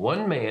Elijah,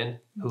 one man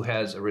who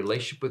has a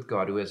relationship with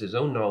God, who has his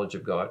own knowledge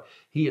of God,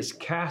 he has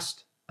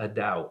cast a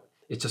doubt.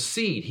 It's a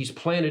seed. He's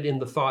planted in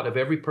the thought of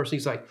every person.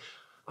 He's like,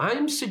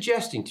 I'm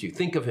suggesting to you,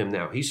 think of him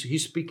now.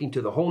 He's speaking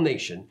to the whole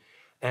nation.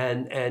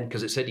 And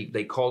because it said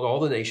they called all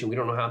the nation. We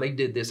don't know how they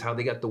did this, how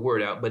they got the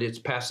word out, but it's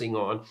passing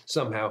on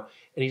somehow.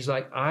 And he's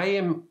like, I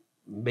am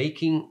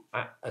making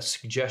a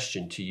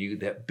suggestion to you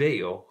that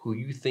Baal, who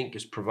you think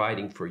is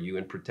providing for you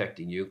and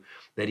protecting you,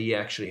 that he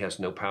actually has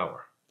no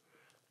power.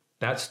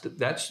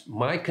 That's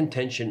my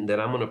contention, that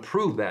I'm going to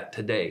prove that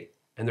today.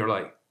 And they're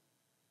like,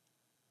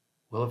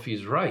 well, if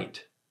he's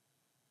right,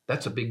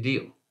 that's a big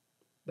deal.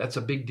 That's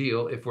a big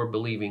deal if we're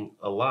believing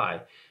a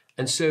lie.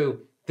 And so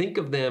think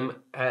of them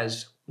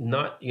as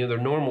not, their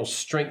normal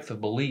strength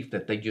of belief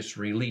that they just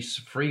release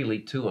freely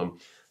to them.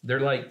 They're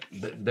like,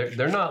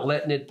 they're not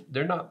letting it,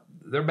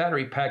 they're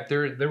battery packed,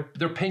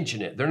 they're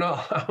pinching it. They're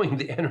not allowing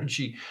the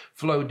energy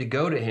flow to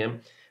go to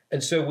him.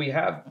 And so we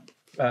have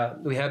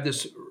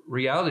this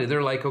reality.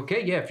 They're like,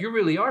 okay, yeah, if you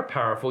really are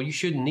powerful, you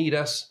shouldn't need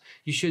us.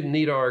 You shouldn't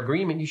need our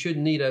agreement. You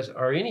shouldn't need us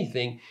or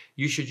anything.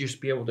 You should just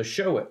be able to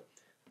show it.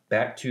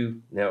 Back to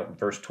now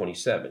verse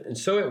 27. And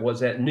so it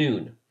was at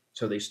noon.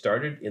 So they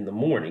started in the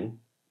morning.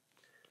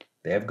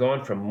 They have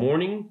gone from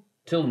morning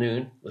till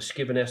noon. Let's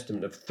give an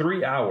estimate of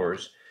 3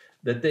 hours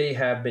that they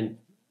have been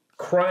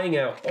crying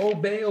out, oh,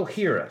 Baal,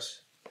 hear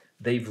us.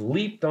 They've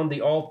leaped on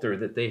the altar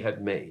that they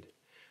had made.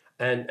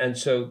 And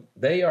so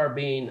they are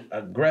being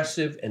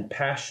aggressive and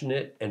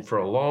passionate, and for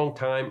a long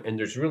time, and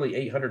there's really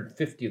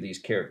 850 of these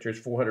characters,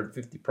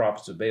 450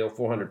 prophets of Baal,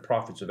 400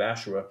 prophets of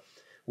Asherah,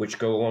 which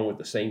go along with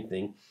the same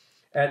thing.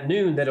 At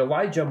noon, that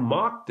Elijah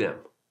mocked them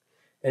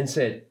and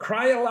said,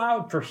 cry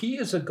aloud, for he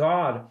is a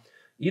god.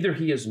 Either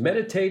he is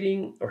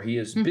meditating, or he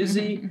is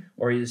busy,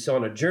 or he is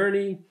on a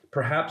journey.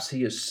 Perhaps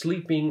he is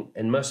sleeping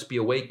and must be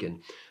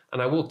awakened.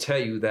 And I will tell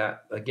you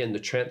that, again, the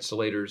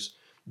translators,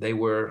 they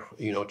were,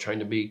 trying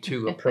to be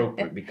too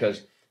appropriate,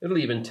 because it'll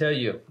even tell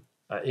you,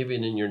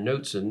 even in your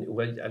notes, and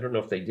I don't know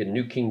if they did,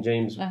 New King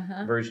James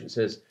Version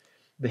says,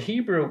 the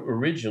Hebrew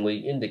originally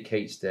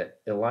indicates that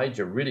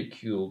Elijah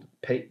ridiculed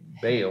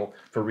Baal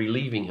for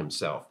relieving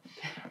himself.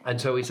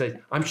 And so he says,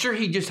 I'm sure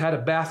he just had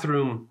a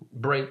bathroom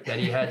break that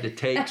he had to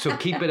take, so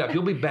keep it up,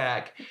 he'll be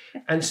back.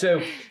 And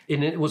so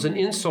it was an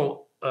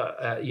insult,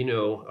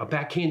 a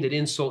backhanded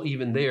insult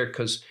even there,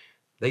 because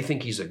they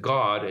think he's a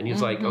god, and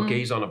he's like, okay,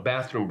 he's on a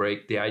bathroom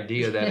break. The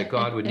idea that a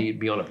god would need to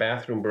be on a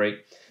bathroom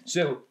break.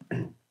 So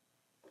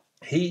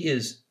he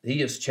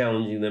is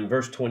challenging them.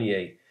 Verse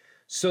 28.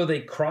 So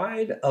they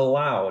cried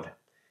aloud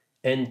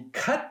and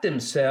cut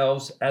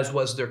themselves, as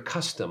was their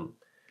custom,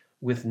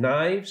 with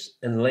knives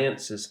and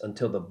lances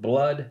until the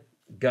blood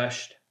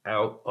gushed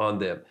out on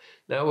them.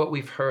 Now, what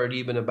we've heard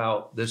even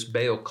about this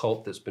Baal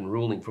cult that's been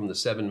ruling from the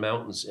 7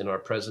 mountains in our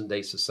present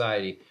day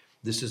society,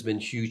 this has been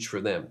huge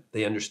for them.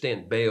 They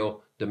understand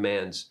Baal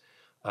demands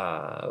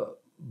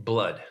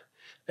blood.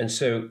 And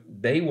so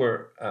they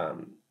were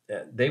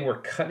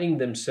cutting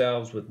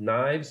themselves with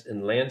knives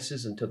and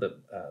lances until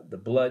the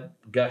blood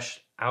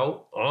gushed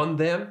out on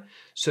them.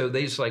 So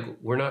they just like,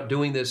 we're not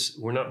doing this.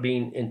 We're not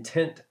being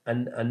intent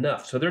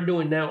enough. So they're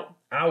doing now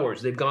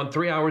hours. They've gone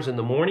 3 hours in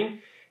the morning.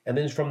 And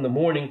then from the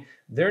morning,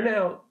 they're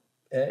now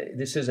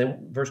this says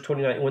in verse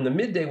 29, when the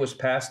midday was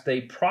past,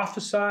 they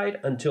prophesied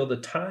until the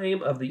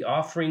time of the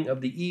offering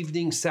of the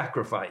evening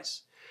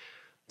sacrifice.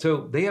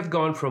 So they have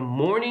gone from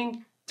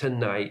morning to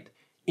night,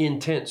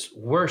 intense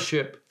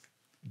worship,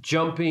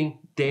 jumping,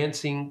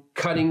 dancing,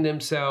 cutting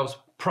themselves,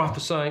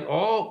 prophesying.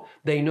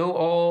 They know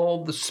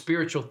all the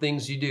spiritual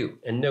things you do.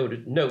 And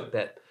note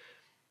that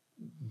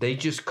they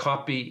just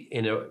copy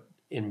in an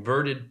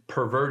inverted,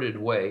 perverted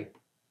way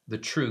the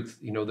truth.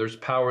 There's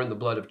power in the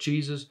blood of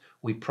Jesus.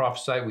 We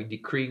prophesy, we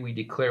decree, we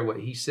declare what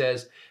he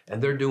says,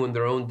 and they're doing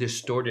their own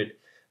distorted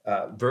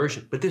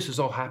version. But this is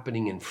all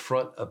happening in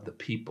front of the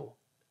people.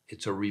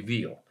 It's a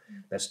reveal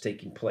that's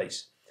taking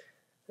place.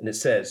 And it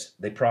says,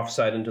 they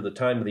prophesied until the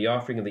time of the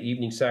offering of the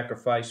evening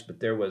sacrifice, but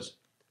there was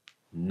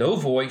no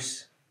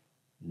voice,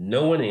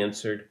 no one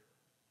answered,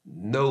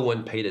 no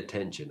one paid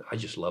attention. I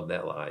just love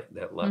that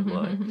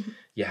line.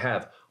 You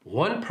have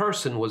one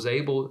person was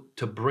able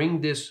to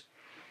bring this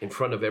in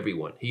front of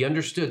everyone. He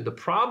understood the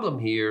problem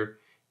here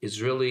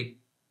is really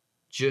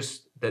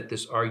just that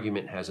this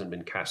argument hasn't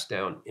been cast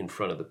down in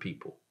front of the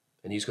people.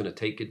 And he's going to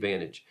take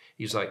advantage.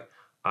 He's like,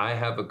 I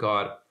have a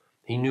God.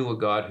 He knew a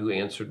God who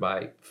answered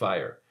by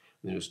fire.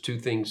 And there's two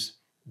things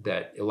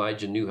that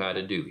Elijah knew how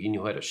to do. He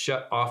knew how to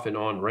shut off and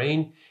on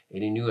rain,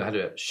 and he knew how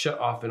to shut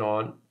off and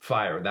on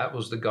fire. That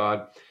was the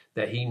God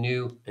that he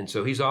knew. And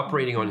so he's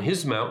operating on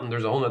his mountain.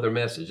 There's a whole other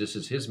message. This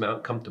is his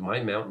mountain. Come to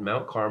my mountain,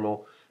 Mount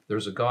Carmel.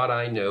 There's a God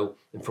I know.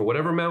 And for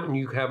whatever mountain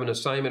you have an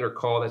assignment or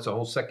call, that's a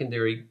whole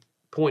secondary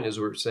point, as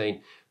we're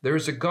saying.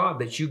 There's a God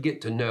that you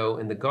get to know,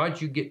 and the God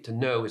you get to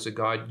know is a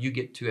God you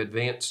get to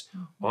advance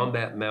on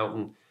that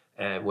mountain.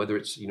 And whether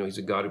it's, he's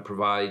a God who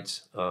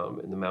provides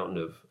in the mountain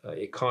of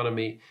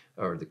economy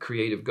or the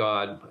creative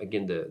God.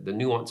 Again, the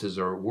nuances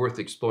are worth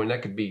exploring.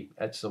 That could be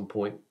at some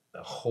point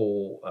a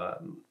whole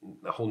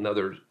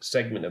nother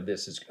segment of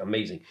this. Is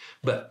amazing.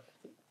 But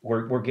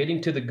we're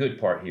getting to the good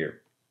part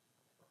here.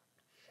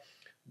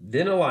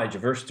 Then Elijah,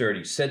 verse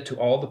 30, said to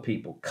all the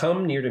people,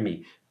 come near to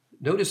me.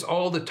 Notice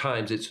all the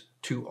times it's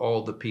to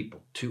all the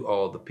people, to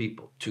all the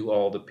people, to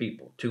all the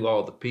people, to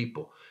all the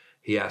people.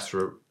 He asked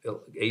for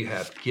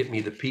Ahab, get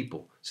me the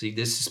people. See,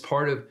 this is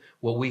part of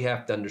what we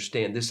have to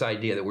understand, this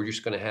idea that we're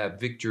just going to have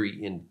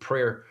victory in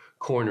prayer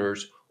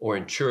corners or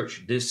in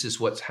church. This is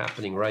what's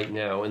happening right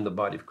now in the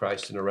body of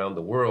Christ and around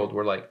the world.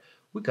 We're like,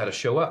 we got to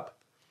show up.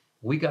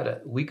 We got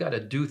to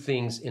do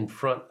things in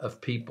front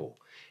of people.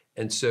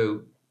 And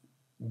so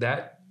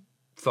that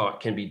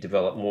thought can be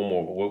developed more and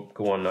more, but we'll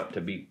go on not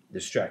to be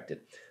distracted.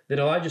 Then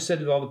Elijah said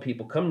to all the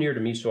people, come near to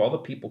me. So all the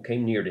people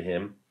came near to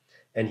him.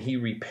 And he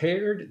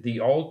repaired the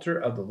altar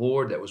of the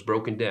Lord that was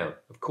broken down.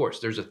 Of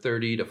course, there's a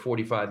 30 to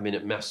 45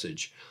 minute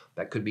message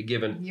that could be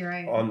given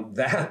on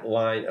that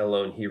line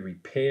alone. He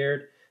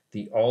repaired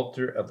the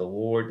altar of the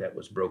Lord that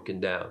was broken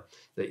down.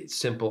 The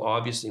simple,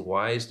 obvious thing,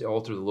 why is the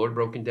altar of the Lord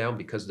broken down?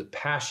 Because the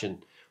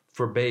passion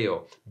for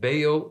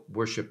Baal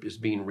worship is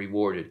being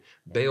rewarded.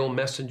 Baal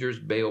messengers,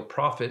 Baal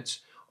prophets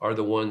are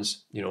the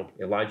ones,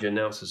 Elijah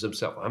announces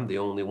himself, I'm the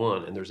only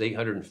one, and there's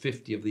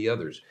 850 of the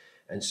others.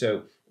 And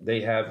so they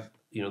have,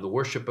 the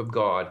worship of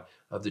God,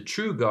 of the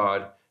true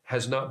God,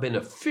 has not been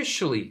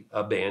officially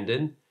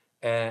abandoned,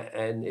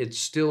 and it's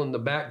still in the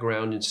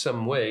background in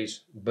some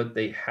ways, but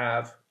they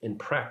have in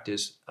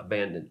practice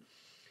abandoned.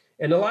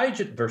 And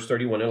Elijah, verse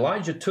 31,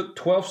 Elijah took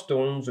 12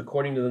 stones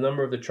according to the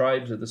number of the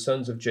tribes of the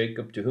sons of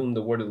Jacob, to whom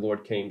the word of the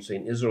Lord came,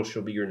 saying, Israel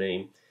shall be your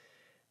name.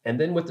 And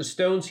then with the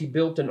stones he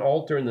built an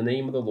altar in the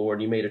name of the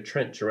Lord. He made a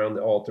trench around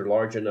the altar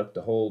large enough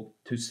to hold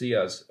 2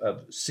 seahs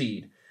of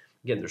seed.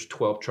 Again, there's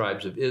 12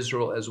 tribes of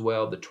Israel as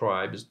well. The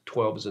tribe is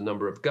 12 is a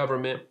number of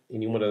government.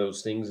 Any one of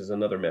those things is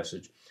another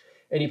message.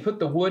 And he put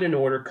the wood in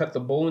order, cut the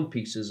bull in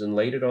pieces, and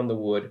laid it on the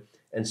wood,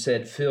 and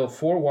said, fill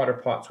 4 water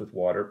pots with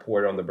water,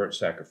 pour it on the burnt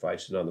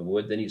sacrifice and on the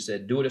wood. Then he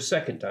said, do it a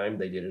second time.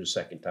 They did it a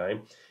second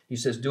time. He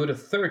says, do it a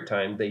third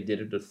time. They did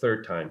it a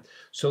third time.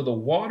 So the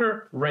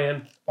water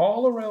ran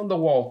all around the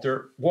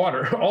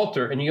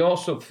altar, and he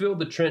also filled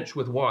the trench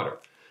with water.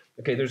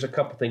 Okay, there's a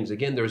couple things.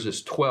 Again, there's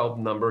this 12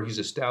 number. He's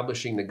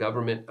establishing the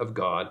government of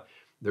God.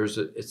 This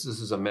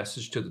is a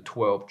message to the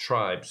 12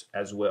 tribes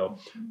as well.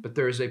 But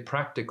there is a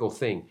practical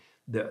thing.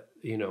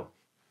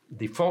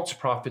 The false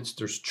prophets,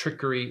 there's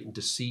trickery and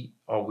deceit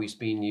always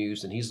being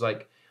used. And he's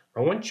like,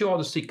 I want you all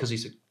to see, because he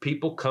said,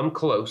 people come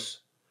close,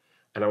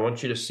 and I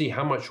want you to see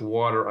how much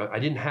water. I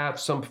didn't have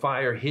some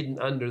fire hidden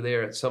under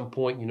there at some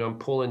point. I'm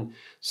pulling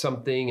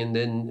something, and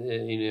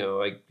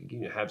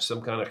then, have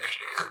some kind of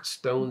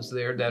stones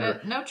there that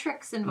are... No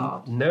tricks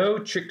involved. No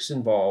tricks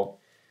involved.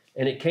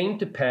 And it came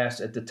to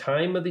pass at the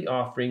time of the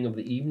offering of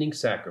the evening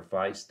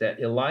sacrifice that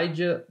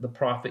Elijah the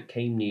prophet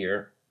came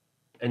near.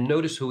 And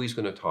notice who he's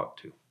going to talk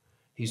to.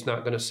 He's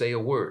not going to say a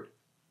word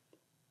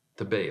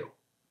to Baal.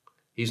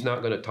 He's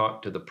not going to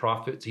talk to the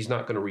prophets. He's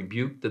not going to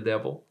rebuke the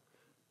devil.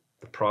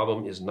 The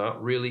problem is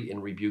not really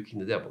in rebuking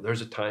the devil.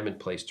 There's a time and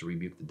place to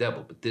rebuke the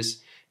devil. But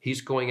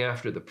he's going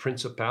after the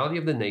principality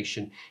of the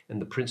nation,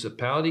 and the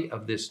principality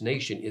of this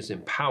nation is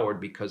empowered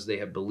because they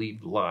have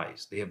believed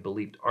lies. They have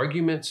believed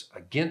arguments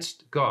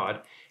against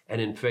God and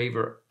in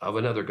favor of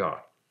another God.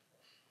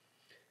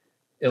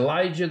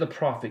 Elijah the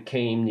prophet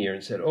came near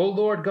and said, O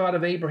Lord God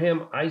of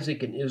Abraham,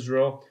 Isaac, and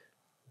Israel,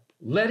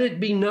 let it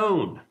be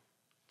known.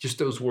 Just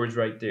those words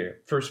right there.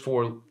 First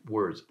 4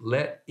 words.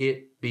 Let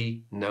it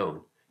be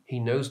known. He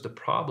knows the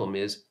problem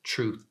is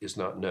truth is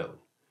not known.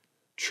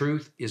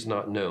 Truth is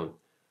not known.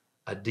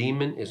 A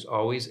demon is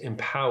always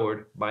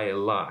empowered by a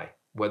lie,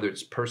 whether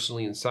it's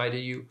personally inside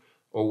of you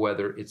or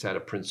whether it's at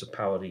a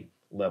principality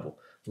level.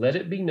 Let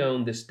it be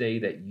known this day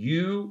that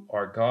you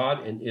are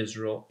God in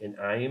Israel, and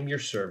I am your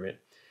servant,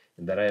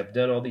 and that I have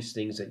done all these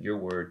things at your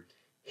word.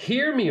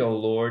 Hear me, O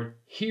Lord,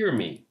 hear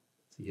me.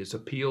 See, his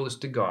appeal is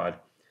to God,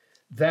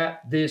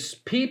 that this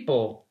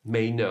people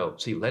may know.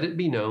 See, let it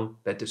be known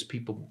that this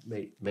people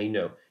may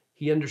know.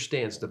 He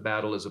understands the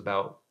battle is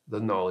about the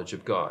knowledge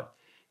of God,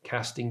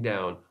 casting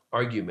down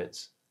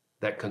arguments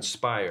that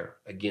conspire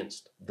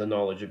against the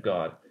knowledge of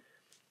God.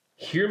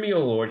 Hear me, O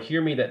Lord,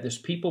 hear me, that this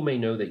people may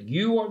know that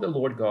you are the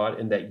Lord God,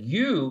 and that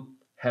you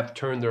have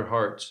turned their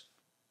hearts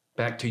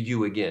back to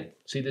you again.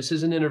 See, this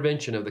is an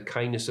intervention of the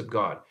kindness of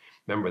God.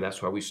 Remember,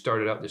 that's why we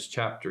started out this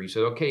chapter. He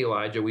said, okay,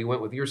 Elijah, we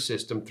went with your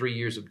system, 3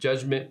 years of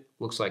judgment.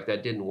 Looks like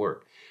that didn't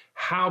work.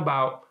 How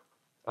about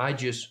I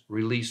just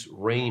release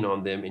rain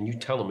on them and you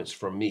tell them it's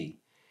from me?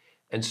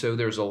 And so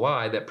there's a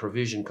lie that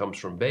provision comes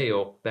from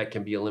Baal that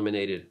can be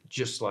eliminated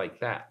just like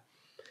that.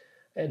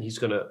 And he's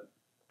going to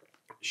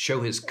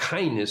show his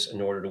kindness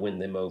in order to win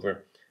them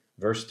over.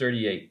 Verse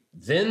 38,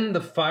 then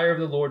the fire of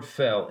the Lord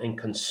fell and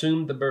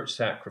consumed the burnt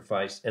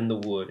sacrifice and the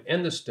wood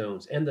and the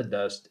stones and the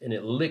dust, and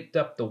it licked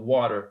up the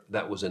water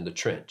that was in the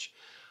trench.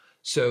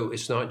 So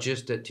it's not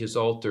just that his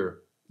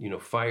altar,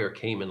 fire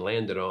came and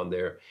landed on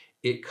there.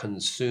 It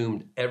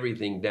consumed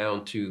everything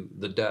down to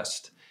the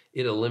dust.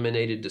 It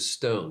eliminated the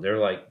stone. They're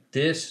like,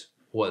 this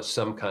was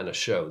some kind of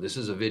show. This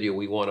is a video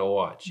we want to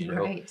watch,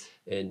 Right.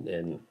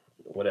 and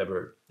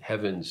whatever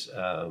heaven's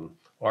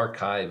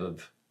archive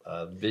of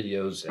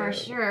videos. For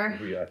sure.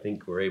 I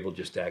think we're able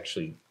just to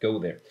actually go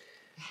there.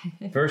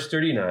 Verse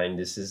 39,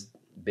 this is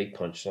big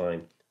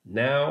punchline.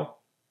 Now,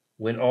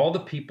 when all the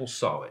people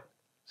saw it,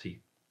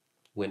 see,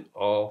 when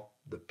all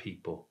the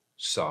people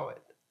saw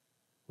it,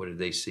 what did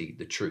they see?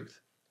 The truth.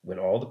 When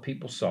all the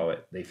people saw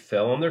it, they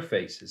fell on their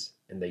faces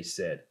and they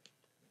said,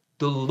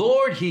 the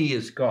Lord, he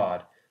is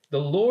God. The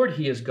Lord,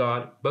 he is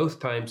God. Both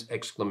times,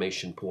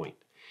 exclamation point.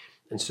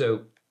 And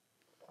so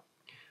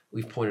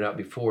we've pointed out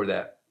before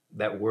that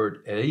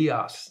word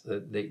Elias,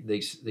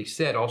 they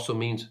said also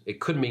means, it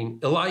could mean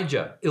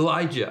Elijah.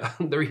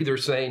 They're either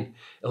saying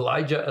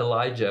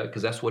Elijah,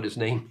 because that's what his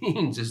name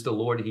means, is the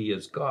Lord, he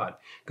is God.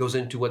 Goes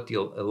into what the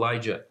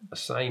Elijah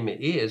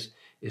assignment is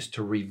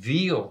to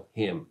reveal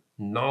him,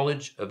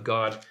 knowledge of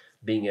God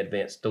being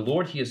advanced. The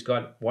Lord, he is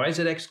God. Why is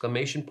it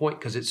exclamation point?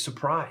 Because it's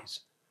surprise.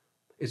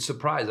 It's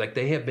surprise. Like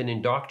they have been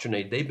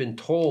indoctrinated. They've been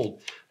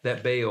told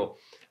that Baal,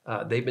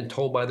 they've been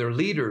told by their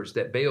leaders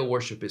that Baal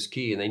worship is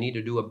key and they need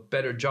to do a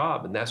better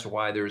job. And that's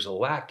why there's a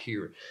lack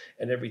here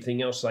and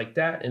everything else like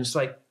that. And it's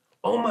like,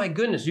 oh my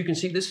goodness, you can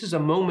see this is a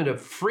moment of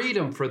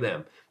freedom for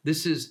them.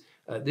 This is,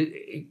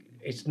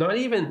 it's not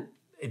even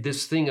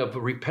this thing of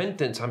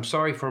repentance. I'm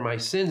sorry for my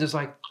sins. It's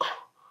like,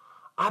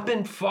 I've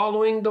been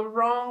following the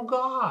wrong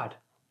God.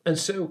 And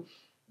so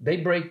they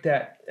break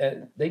that,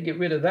 they get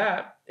rid of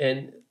that.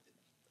 And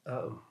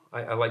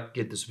I like to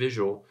get this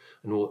visual,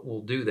 and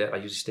we'll do that. I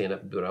usually stand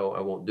up, but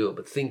I won't do it.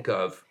 But think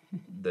of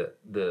the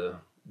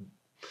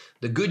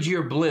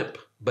Goodyear blimp,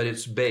 but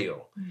it's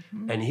Baal.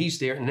 Mm-hmm. And he's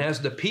there. And as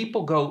the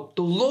people go,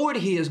 the Lord,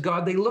 he is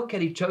God, they look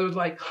at each other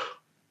like,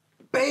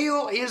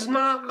 Baal is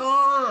not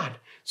God.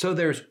 So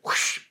there's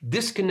whoosh,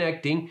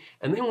 disconnecting.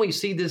 And then we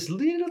see this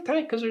little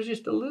tiny, because there's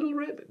just a little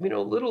rib,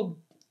 little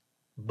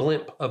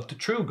blimp of the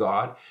true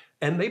God.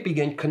 And they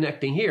begin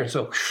connecting here.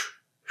 So whoosh,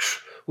 whoosh,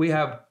 we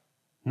have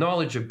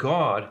knowledge of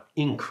God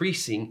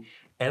increasing.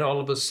 And all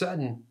of a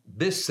sudden,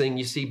 this thing,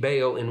 you see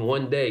Baal in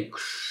one day,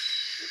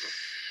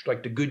 whoosh,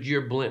 like the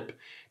Goodyear blimp,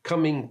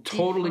 coming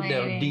totally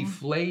down,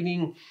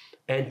 deflating,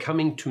 and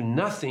coming to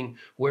nothing,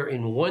 where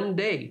in one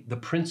day, the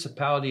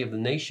principality of the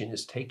nation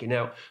is taken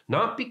out,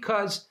 not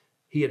because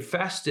he had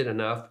fasted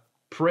enough,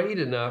 prayed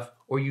enough,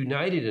 or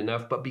united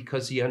enough, but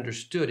because he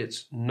understood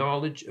its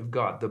knowledge of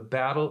God. The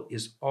battle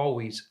is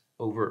always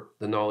over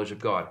the knowledge of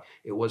God.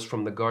 It was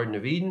from the Garden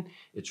of Eden.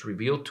 It's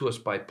revealed to us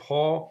by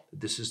Paul.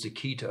 This is the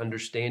key to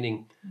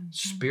understanding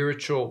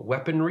spiritual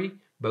weaponry,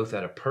 both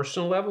at a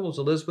personal level, as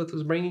Elizabeth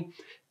was bringing,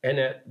 and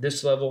at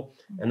this level.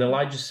 And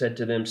Elijah said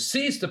to them,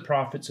 seize the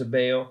prophets of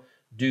Baal.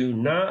 Do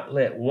not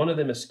let one of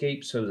them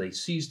escape. So they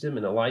seized him,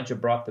 and Elijah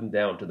brought them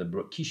down to the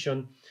brook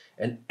Kishon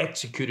and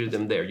executed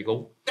them there. You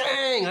go,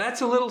 dang,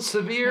 that's a little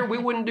severe. We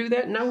wouldn't do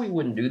that. No, we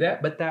wouldn't do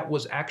that. But that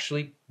was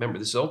actually, remember,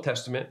 this is Old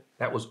Testament.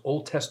 That was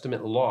Old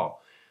Testament law.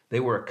 They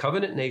were a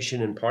covenant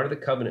nation, and part of the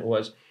covenant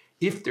was,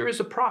 if there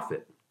is a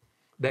prophet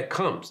that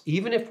comes,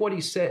 even if what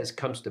he says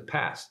comes to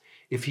pass,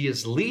 if he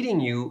is leading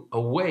you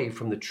away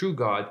from the true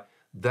God,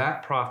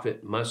 that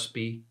prophet must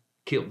be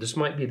killed. This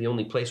might be the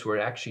only place where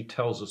it actually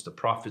tells us the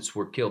prophets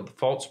were killed. The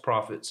false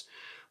prophets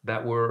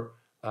that were,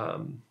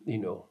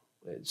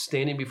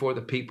 standing before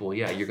the people.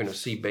 Yeah, you're going to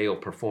see Baal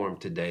perform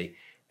today.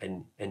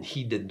 and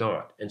he did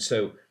not. And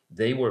so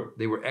they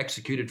were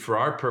executed for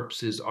our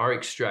purposes. Our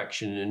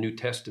extraction in a New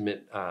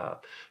Testament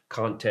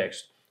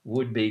context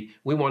would be,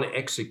 we want to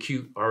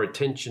execute our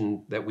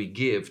attention that we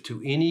give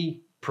to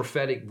any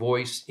prophetic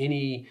voice,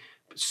 any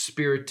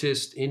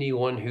spiritist,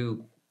 anyone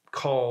who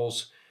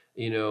calls,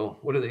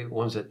 what are the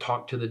ones that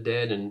talk to the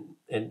dead, and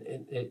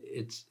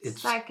it's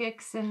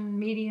psychics and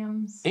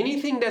mediums.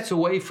 Anything that's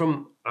away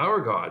from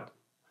our God,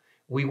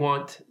 we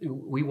want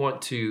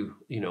to,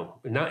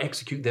 not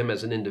execute them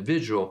as an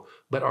individual,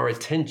 but our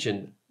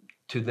attention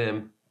to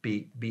them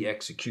be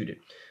executed.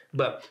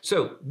 But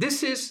so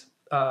this is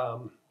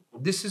the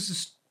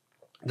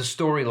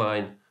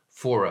storyline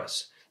for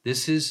us.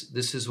 This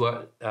is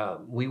what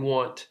we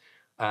want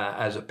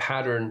as a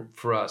pattern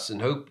for us,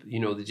 and hope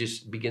that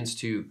just begins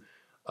to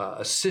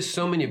assist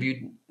so many of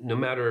you. No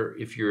matter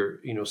if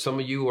you're, some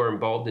of you are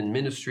involved in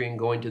ministry and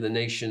going to the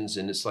nations,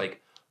 and it's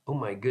like, oh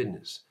my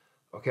goodness,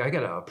 okay, I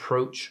got to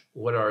approach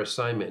what our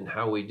assignment and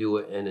how we do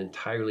it in an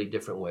entirely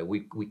different way.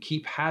 We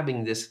keep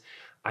having this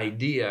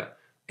idea,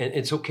 and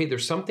it's okay.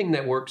 There's something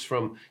that works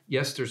from,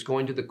 yes, there's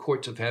going to the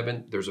courts of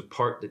heaven. There's a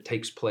part that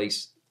takes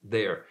place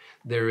there.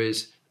 There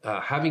is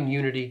having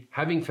unity,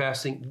 having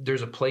fasting.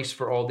 There's a place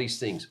for all these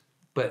things.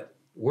 But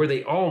where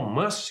they all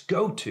must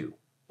go to,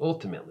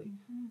 ultimately,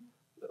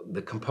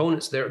 the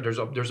components there's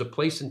a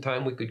place in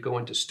time, we could go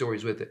into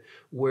stories with it,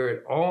 where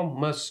it all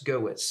must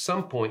go at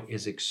some point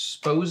is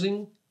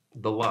exposing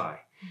the lie,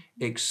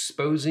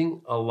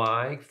 exposing a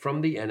lie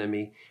from the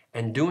enemy,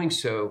 and doing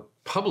so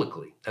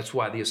publicly. That's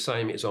why the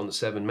assignment is on the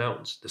 7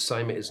 mountains. The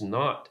assignment is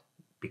not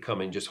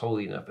becoming just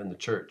holy enough in the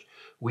church.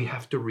 We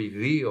have to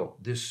reveal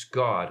this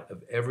God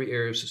of every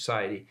area of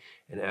society.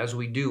 And as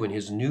we do, in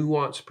his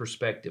nuanced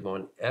perspective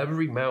on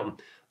every mountain,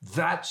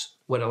 that's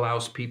what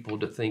allows people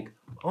to think,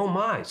 oh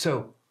my,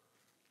 so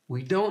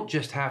we don't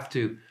just have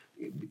to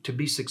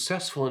be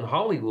successful in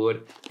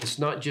Hollywood. It's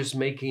not just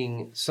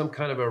making some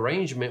kind of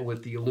arrangement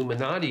with the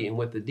Illuminati and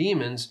with the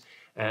demons,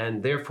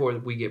 and therefore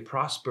we get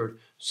prospered.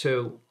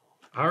 So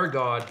our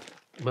God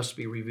must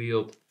be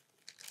revealed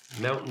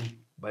mountain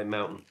by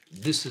mountain.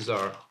 This is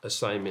our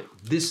assignment.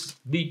 These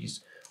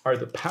are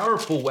the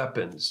powerful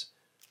weapons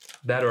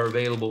that are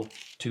available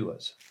to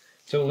us.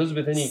 So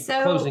Elizabeth, any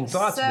closing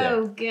thoughts there?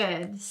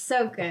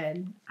 So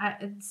good.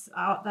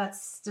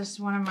 That's just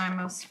one of my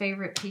most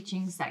favorite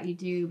teachings that you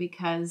do,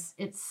 because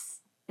it's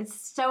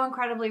so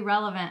incredibly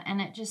relevant,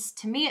 and it just,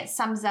 to me, it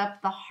sums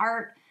up the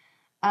heart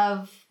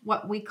of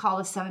what we call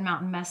the 7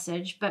 Mountain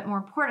message, but more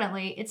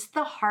importantly, it's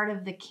the heart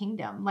of the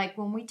kingdom. Like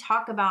when we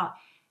talk about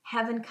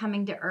heaven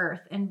coming to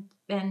earth and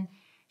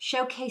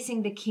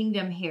showcasing the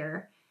kingdom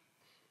here,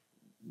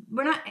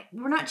 we're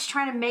not just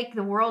trying to make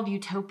the world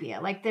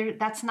utopia. Like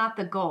that's not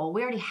the goal.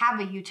 We already have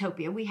a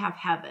utopia. We have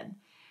heaven.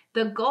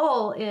 The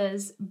goal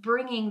is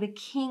bringing the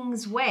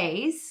king's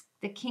ways,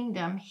 the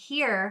kingdom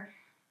here,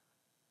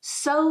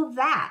 so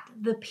that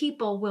the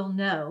people will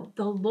know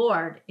the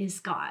Lord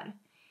is God,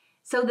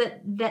 so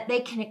that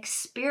they can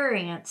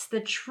experience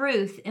the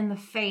truth in the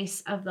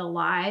face of the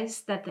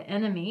lies that the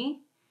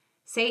enemy,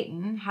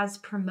 Satan, has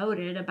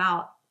promoted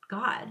about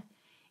God.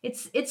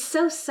 It's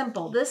so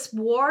simple. This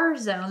war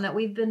zone that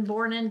we've been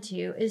born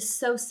into is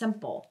so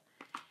simple.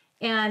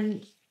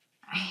 And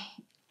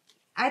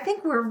I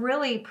think we're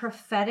really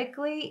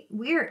prophetically,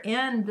 we're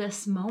in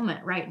this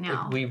moment right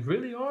now. We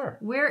really are.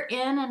 We're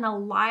in an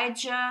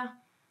Elijah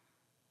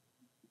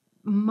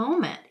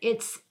moment.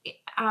 It's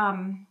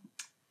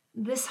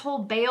this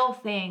whole Baal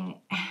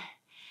thing,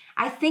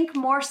 I think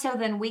more so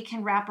than we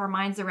can wrap our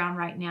minds around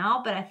right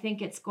now, but I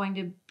think it's going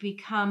to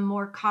become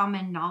more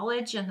common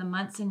knowledge in the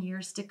months and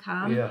years to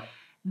come. Yeah.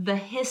 The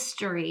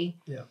history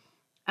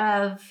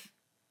of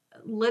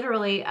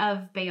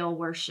Baal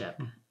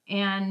worship.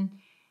 And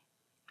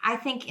I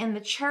think in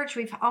the church,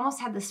 we've almost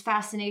had this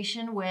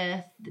fascination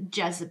with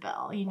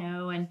Jezebel,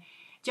 and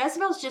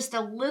Jezebel's just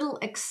a little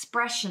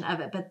expression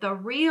of it, but the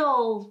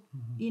real,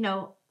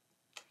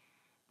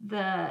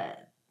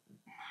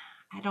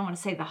 I don't want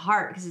to say the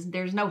heart, because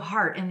there's no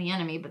heart in the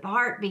enemy, but the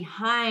heart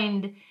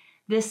behind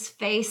this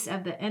face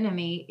of the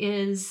enemy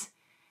is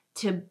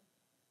to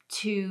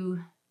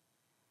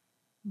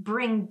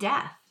bring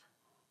death.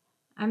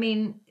 I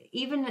mean,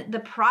 even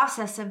the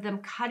process of them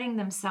cutting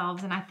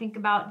themselves, and I think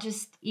about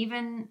just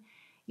even,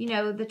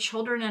 the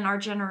children in our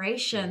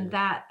generation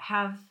that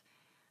have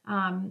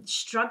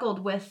struggled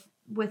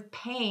with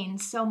pain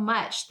so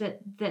much that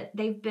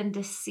they've been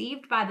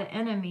deceived by the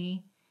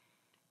enemy.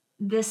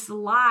 This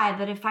lie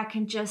that if I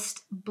can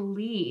just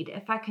bleed,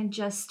 if I can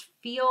just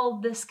feel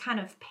this kind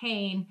of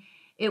pain,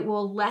 it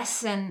will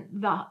lessen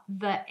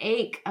the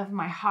ache of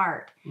my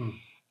heart.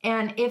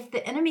 And if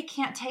the enemy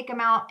can't take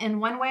them out in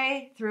one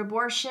way, through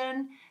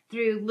abortion,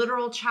 through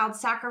literal child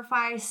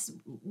sacrifice,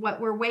 what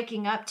we're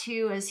waking up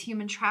to as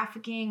human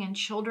trafficking and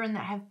children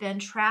that have been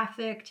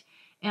trafficked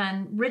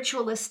and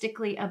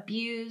ritualistically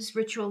abused,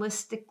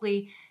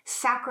 ritualistically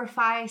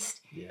sacrificed,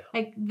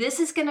 like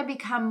this is going to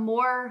become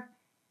more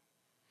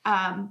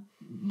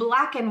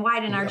black and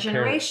white in our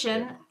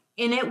generation,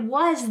 And it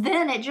was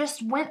then, it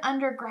just went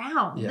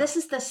underground. Yeah. This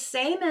is the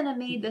same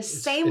enemy, the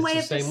same it's way the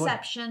of same way.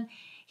 deception.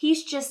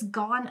 He's just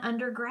gone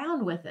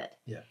underground with it.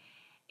 Yeah.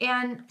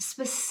 And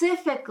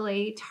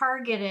specifically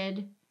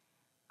targeted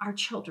our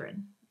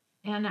children.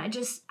 And I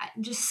just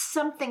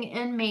something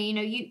in me, you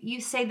know, you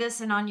say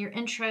this and on your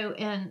intro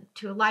and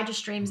to Elijah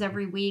Streams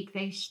every week,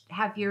 they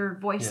have your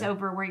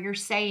voiceover where you're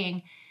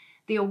saying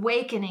the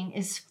awakening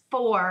is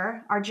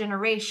for our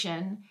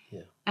generation.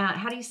 Yeah.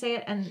 How do you say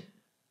it? And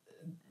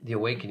the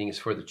awakening is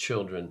for the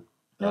children.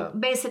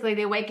 Basically,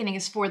 the awakening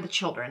is for the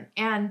children.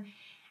 And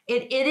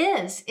it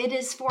is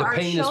for our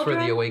children. The pain is for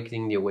the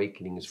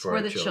awakening is for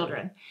our the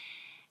children.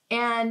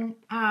 And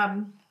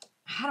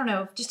I don't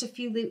know, just a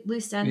few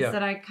loose ends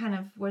that I kind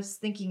of was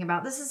thinking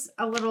about. This is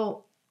a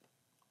little,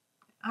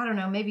 I don't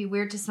know, maybe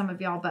weird to some of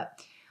y'all, but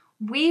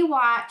we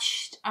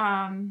watched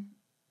a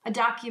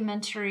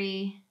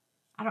documentary,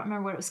 I don't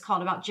remember what it was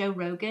called, about Joe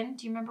Rogan.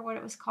 Do you remember what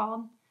it was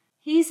called?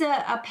 He's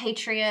a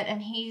patriot,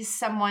 and he's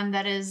someone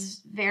that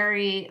is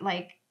very,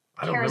 like,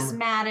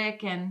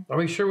 charismatic. And are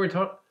we sure we're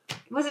talking?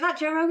 Was it not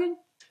Joe Rogan?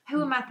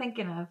 Who am I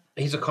thinking of?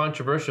 He's a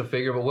controversial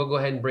figure, but we'll go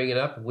ahead and bring it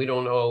up. We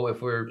don't know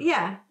if we're...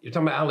 Yeah. You're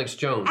talking about Alex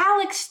Jones.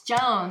 Alex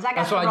Jones. I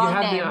got the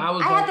wrong name.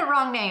 I had the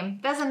wrong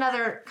name. That's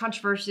another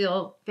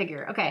controversial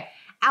figure. Okay.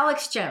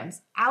 Alex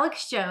Jones.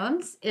 Alex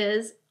Jones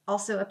is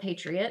also a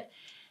patriot.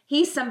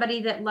 He's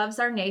somebody that loves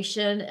our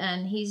nation,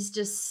 and he's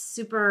just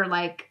super,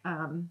 like,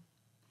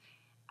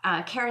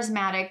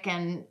 charismatic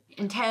and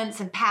intense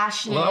and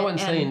passionate. Well, I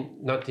wasn't saying,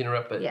 not to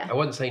interrupt, but I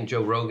wasn't saying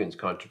Joe Rogan's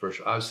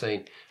controversial. I was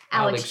saying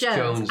Alex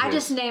Jones. I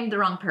just named the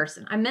wrong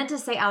person. I meant to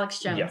say Alex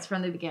Jones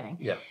from the beginning.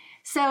 Yeah.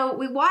 So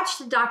we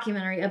watched a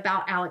documentary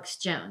about Alex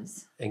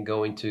Jones. And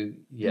going to,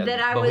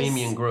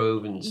 Bohemian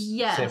Grove and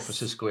San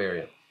Francisco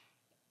area.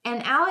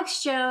 And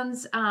Alex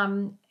Jones,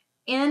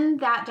 in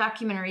that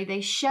documentary,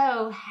 they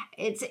show,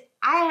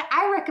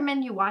 I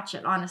recommend you watch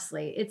it,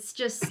 honestly. It's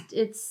just,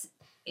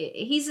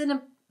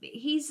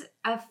 he's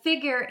a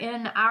figure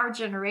in our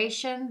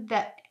generation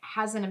that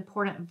has an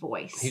important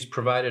voice. He's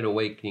provided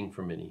awakening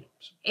for many.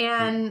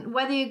 And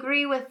whether you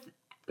agree with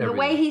the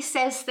way he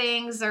says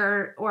things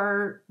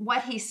or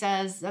what he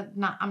says,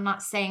 I'm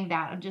not saying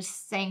that. I'm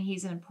just saying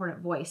he's an important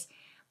voice.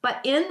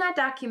 But in that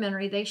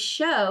documentary, they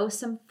show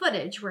some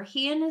footage where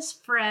he and his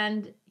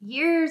friend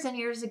years and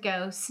years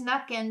ago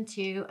snuck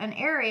into an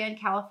area in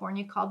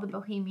California called the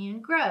Bohemian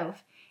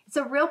Grove. It's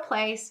a real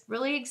place,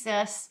 really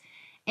exists.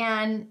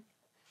 And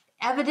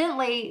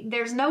evidently,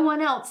 there's no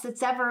one else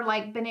that's ever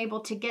been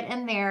able to get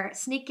in there,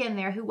 sneak in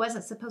there, who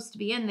wasn't supposed to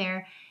be in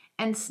there,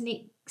 and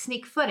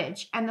sneak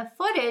footage. And the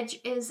footage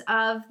is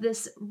of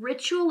this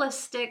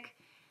ritualistic.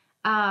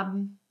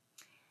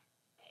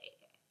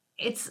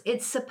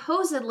 It's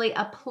supposedly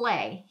a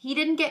play. He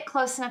didn't get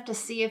close enough to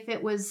see if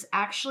it was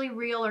actually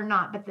real or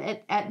not,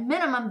 but at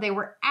minimum, they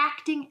were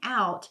acting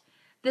out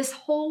this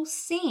whole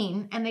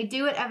scene, and they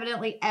do it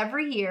evidently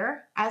every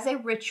year as a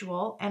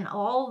ritual, and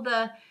all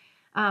the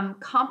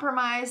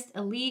compromised,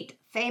 elite,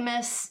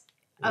 famous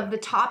of the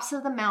tops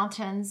of the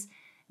mountains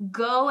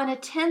go and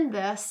attend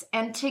this,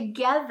 and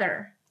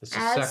together it's a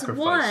as sacrifice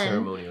one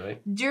ceremony,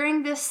 right?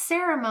 During this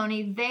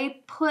ceremony,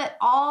 they put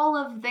all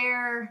of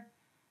their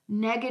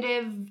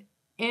negative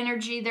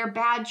energy, their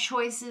bad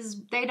choices,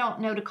 they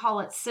don't know to call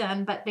it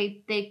sin, but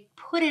they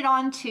put it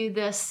onto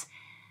this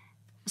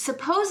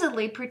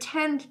supposedly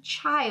pretend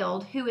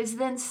child who is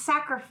then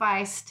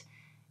sacrificed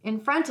in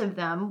front of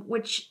them,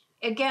 which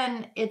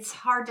again, it's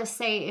hard to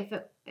say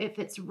if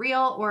it's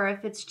real or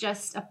if it's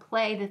just a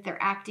play that they're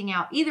acting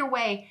out. Either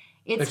way,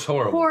 it's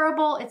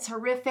horrible, it's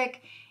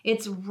horrific,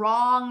 it's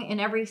wrong in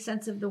every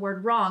sense of the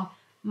word wrong.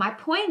 My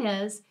point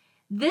is,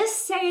 this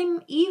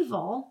same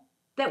evil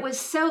that was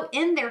so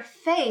in their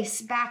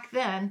face back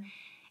then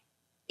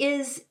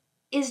is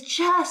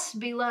just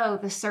below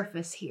the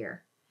surface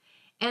here.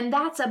 And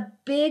that's a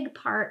big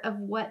part of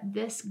what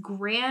this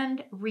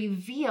grand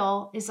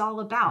reveal is all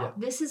about. Yeah.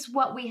 This is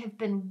what we have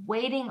been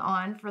waiting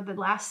on for the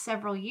last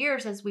several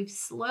years as we've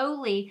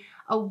slowly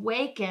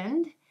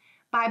awakened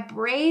by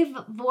brave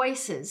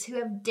voices who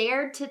have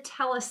dared to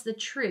tell us the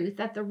truth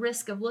at the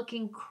risk of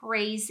looking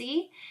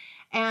crazy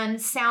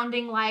and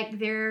sounding like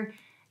they're,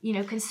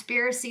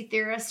 conspiracy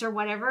theorists or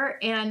whatever.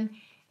 And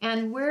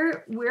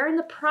we're in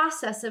the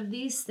process of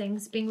these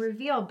things being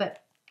revealed.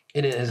 But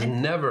and it has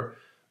never...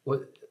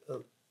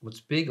 What's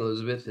big,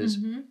 Elizabeth, is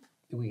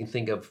we can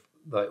think of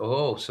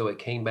so it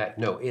came back.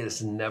 No, it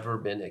has never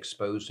been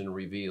exposed and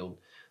revealed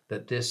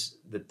that this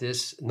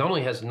not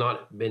only has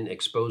not been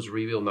exposed and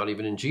revealed, not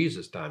even in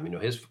Jesus' time.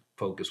 His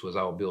focus was,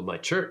 I will build my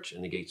church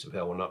and the gates of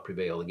hell will not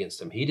prevail against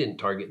them. He didn't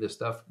target this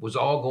stuff. It was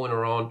all going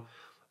around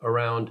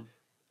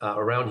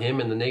him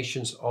and the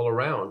nations all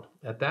around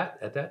at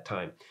that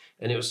time.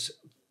 And it was,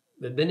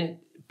 then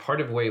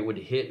part of the way it would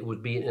hit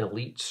would be in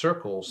elite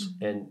circles,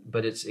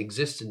 but it's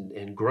existed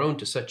and grown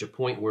to such a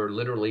point where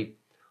literally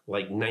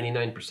like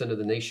 99% of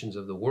the nations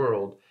of the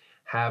world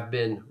have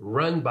been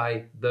run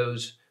by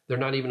those. They're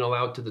not even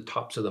allowed to the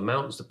tops of the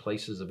mountains, the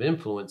places of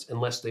influence,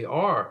 unless they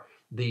are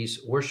these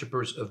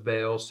worshipers of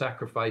Baal,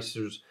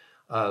 sacrificers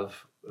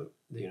of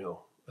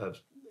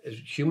of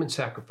human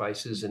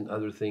sacrifices and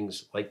other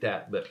things like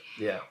that. But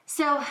yeah.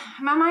 So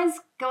my mind's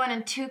going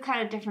in two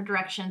kind of different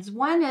directions.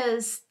 One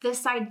is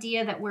this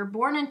idea that we're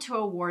born into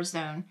a war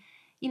zone.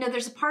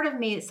 There's a part of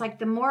me, it's like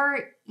the more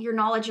your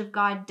knowledge of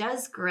God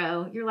does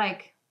grow, you're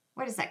like,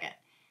 wait a second.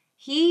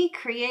 He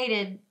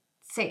created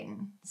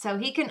Satan, so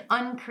he can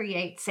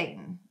uncreate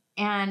Satan.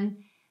 And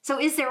so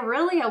is there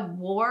really a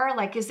war?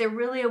 Like, is there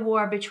really a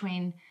war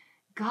between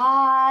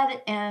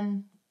God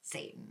and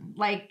Satan?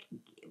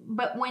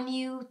 But when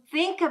you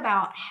think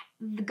about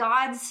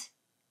God's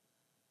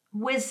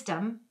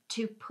wisdom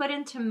to put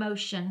into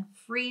motion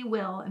free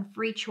will and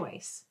free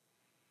choice,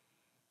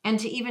 and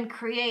to even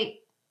create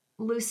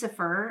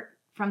Lucifer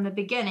from the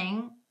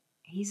beginning,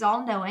 he's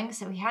all-knowing,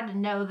 so he had to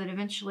know that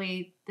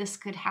eventually this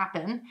could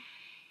happen.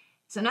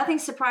 So nothing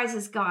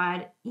surprises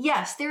God.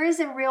 Yes, there is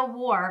a real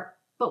war,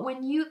 but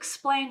when you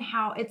explain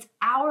how it's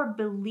our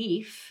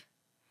belief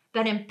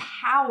that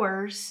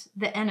empowers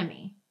the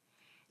enemy,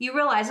 you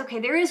realize, okay,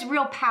 there is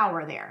real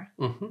power there.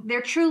 Mm-hmm.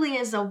 There truly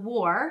is a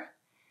war.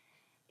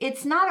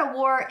 It's not a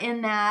war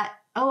in that,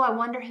 oh, I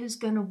wonder who's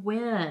going to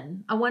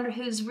win. I wonder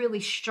who's really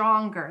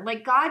stronger.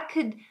 Like, God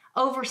could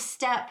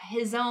overstep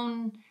his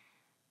own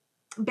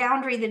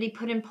boundary that he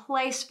put in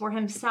place for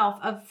himself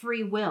of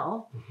free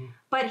will,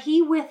 but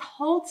he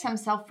withholds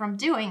himself from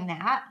doing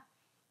that.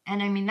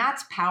 And I mean,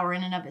 that's power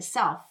in and of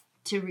itself,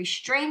 to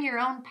restrain your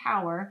own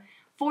power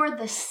for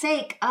the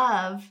sake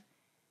of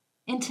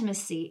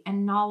intimacy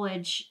and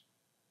knowledge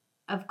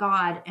of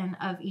God and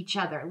of each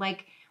other.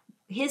 Like,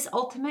 his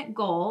ultimate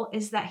goal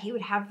is that he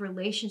would have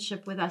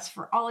relationship with us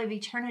for all of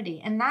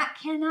eternity. And that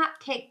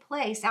cannot take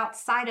place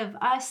outside of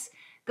us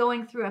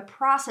going through a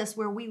process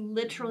where we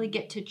literally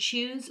get to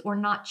choose or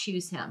not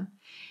choose him.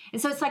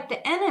 And so it's like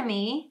the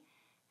enemy,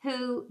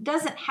 who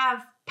doesn't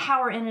have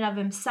power in and of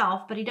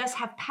himself, but he does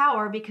have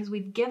power because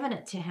we've given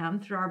it to him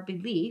through our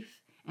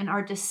belief and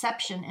our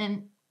deception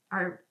and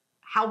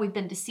how we've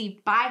been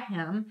deceived by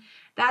him.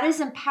 That has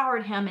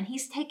empowered him, and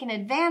he's taken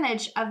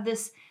advantage of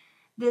this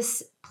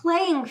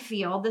playing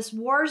field, this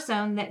war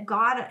zone that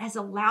God has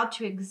allowed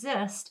to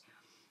exist,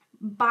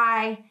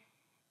 by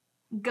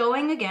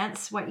going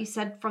against what you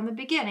said from the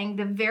beginning,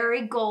 the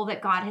very goal that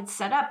God had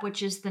set up,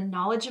 which is the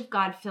knowledge of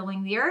God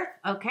filling the earth.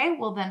 Okay,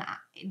 well then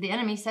the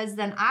enemy says,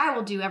 then I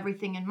will do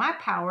everything in my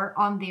power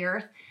on the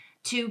earth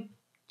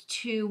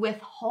to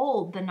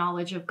withhold the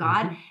knowledge of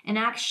God and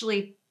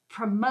actually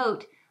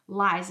promote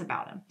lies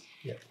about him.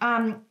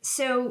 Yeah.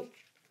 So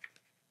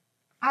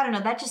I don't know,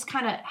 that just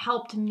kind of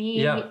helped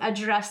me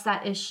address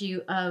that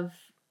issue of,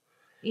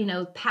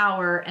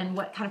 power and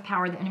what kind of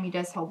power the enemy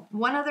does hold.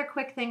 One other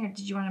quick thing, or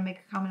did you want to make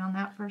a comment on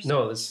that first?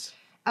 No, this.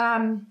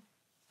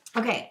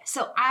 Okay,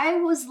 so I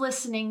was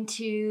listening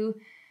to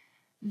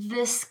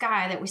this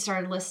guy that we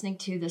started listening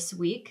to this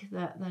week,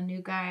 the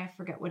new guy. I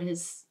forget what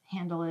his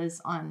handle is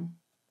on.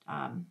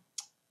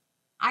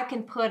 I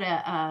can put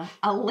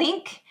a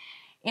link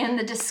in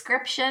the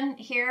description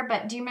here,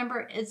 but do you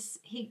remember?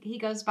 He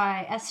goes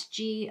by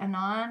SG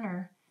Anon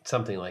or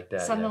something like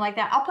that. Something like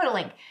that. I'll put a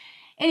link.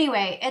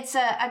 Anyway, it's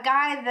a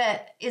guy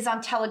that is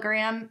on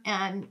Telegram,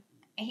 and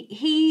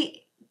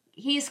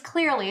he's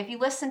clearly, if you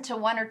listen to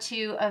one or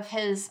two of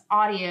his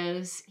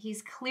audios,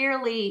 he's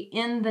clearly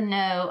in the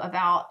know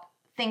about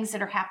things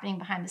that are happening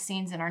behind the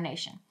scenes in our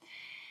nation.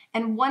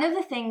 And one of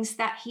the things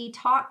that he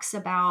talks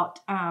about,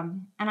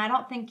 and I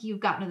don't think you've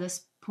gotten to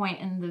this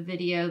point in the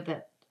video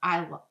that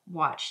I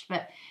watched,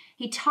 but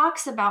he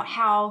talks about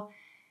how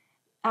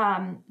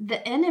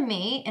the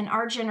enemy in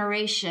our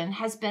generation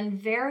has been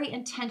very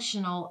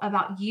intentional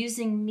about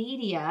using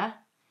media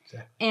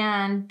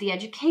and the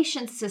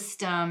education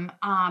system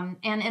and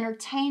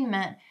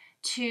entertainment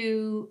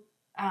to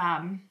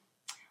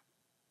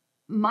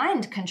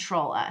mind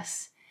control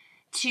us,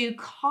 to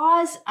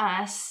cause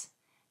us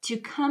to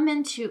come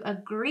into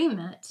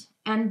agreement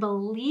and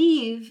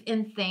believe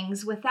in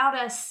things without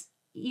us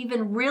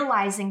even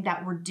realizing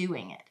that we're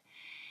doing it.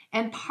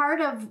 And part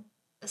of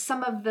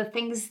some of the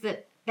things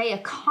that they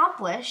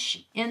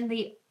accomplish in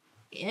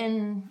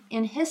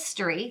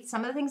history,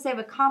 some of the things they've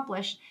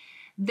accomplished,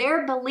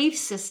 their belief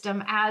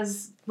system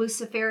as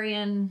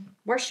Luciferian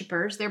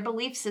worshipers, their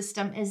belief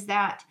system is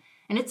that,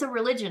 and it's a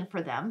religion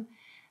for them,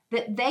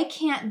 that they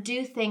can't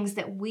do things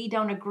that we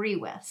don't agree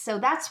with. So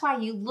that's why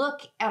you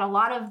look at a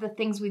lot of the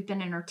things we've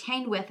been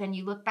entertained with, and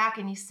you look back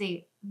and you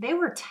see they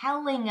were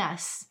telling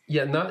us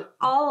not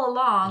all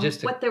along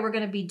what they were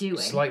going to be doing.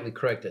 Slightly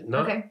correct it.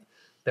 Not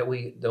that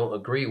we don't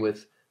agree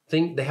with.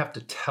 They have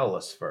to tell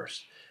us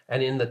first.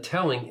 And in the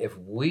telling, if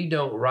we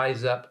don't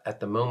rise up at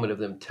the moment of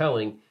them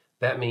telling,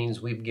 that means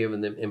we've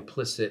given them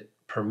implicit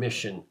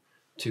permission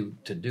to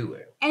do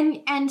it.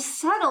 And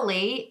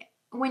subtly,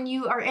 when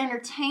you are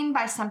entertained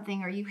by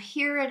something or you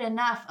hear it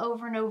enough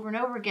over and over and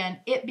over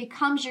again, it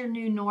becomes your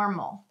new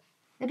normal.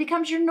 It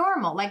becomes your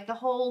normal. Like the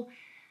whole,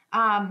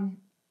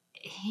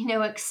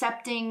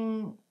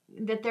 accepting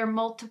that there are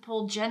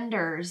multiple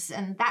genders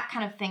and that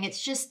kind of thing.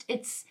 It's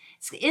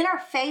in our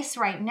face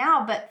right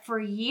now, but for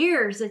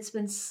years it's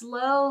been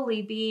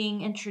slowly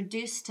being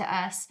introduced to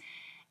us.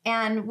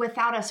 And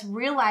without us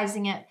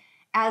realizing it,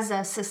 as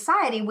a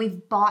society,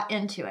 we've bought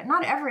into it.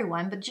 Not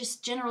everyone, but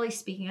just generally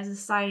speaking, as a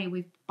society,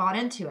 we've bought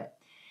into it.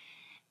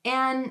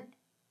 And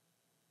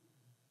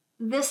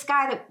this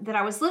guy that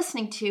I was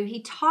listening to,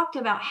 he talked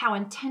about how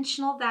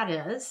intentional that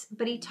is,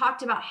 but he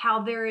talked about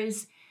how there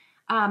is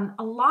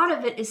a lot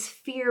of it is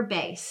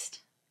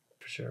fear-based.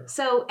 For sure.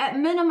 So at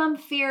minimum,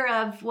 fear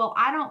of, well,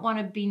 I don't want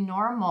to be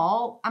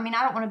normal. I mean,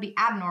 I don't want to be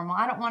abnormal.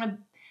 I don't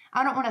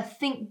want to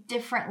think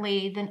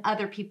differently than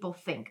other people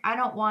think. I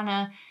don't want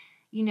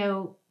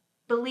to,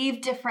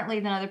 believe differently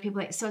than other people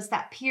think. So it's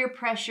that peer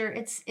pressure.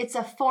 It's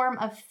a form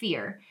of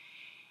fear.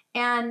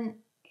 And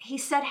he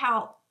said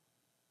how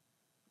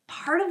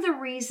part of the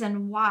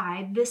reason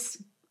why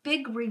this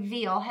big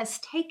reveal has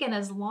taken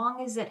as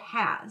long as it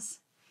has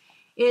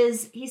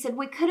is, he said,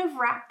 we could have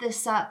wrapped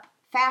this up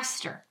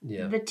faster.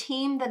 Yeah. The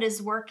team that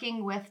is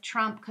working with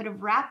Trump could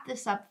have wrapped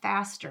this up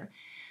faster.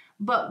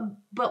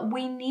 But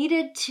we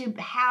needed to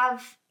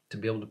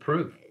be able to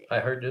prove. I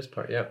heard this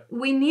part, yeah.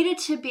 We needed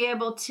to be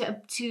able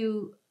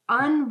to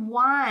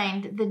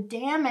unwind the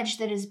damage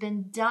that has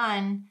been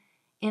done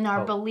in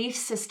our belief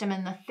system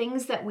and the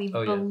things that we've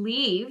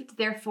believed.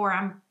 Therefore,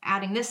 I'm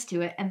adding this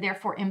to it, and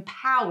therefore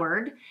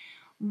empowered.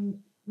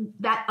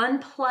 That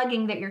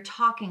unplugging that you're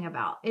talking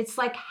about, it's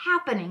like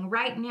happening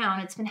right now,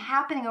 and it's been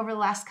happening over the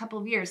last couple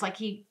of years. Like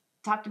he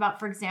talked about,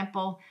 for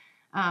example,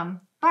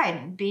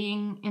 Biden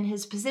being in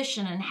his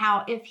position, and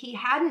how if he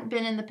hadn't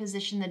been in the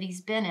position that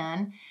he's been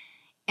in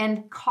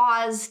and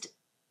caused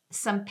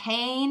some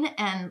pain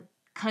and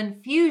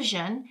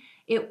confusion,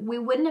 we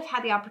wouldn't have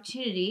had the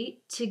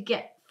opportunity to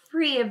get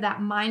free of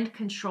that mind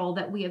control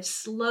that we have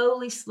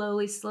slowly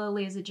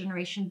as a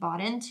generation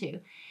bought into.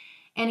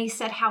 And he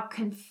said how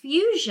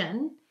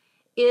confusion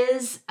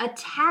is a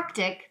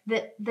tactic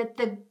that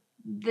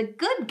the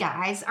good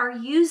guys are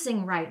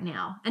using right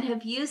now and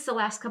have used the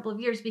last couple of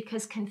years,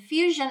 because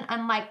confusion,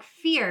 unlike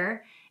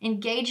fear,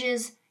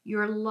 engages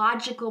your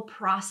logical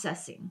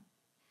processing.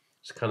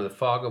 It's kind of the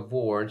fog of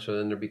war. And so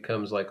then there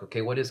becomes like,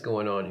 okay, what is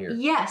going on here?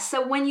 Yes.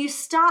 So when you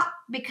stop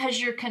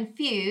because you're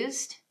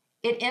confused,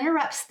 it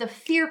interrupts the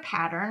fear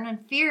pattern,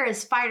 and fear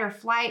is fight or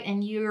flight.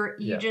 And you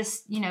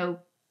just,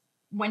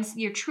 when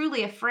you're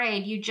truly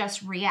afraid, you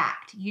just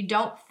react. You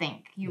don't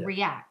think, you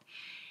react.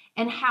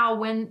 And how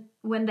when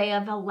they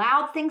have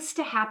allowed things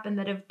to happen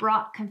that have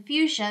brought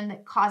confusion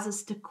that cause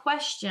us to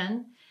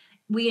question,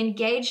 we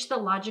engage the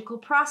logical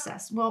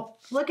process. Well,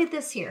 look at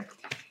this here.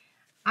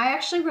 I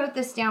actually wrote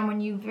this down when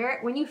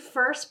you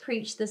first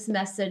preached this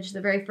message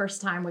the very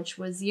first time, which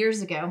was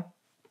years ago.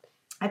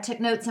 I took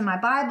notes in my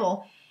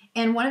Bible,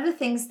 and one of the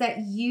things that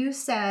you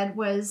said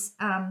was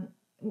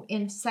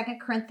in 2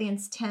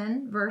 Corinthians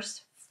 10,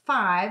 verse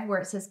 5, where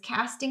it says,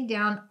 casting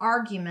down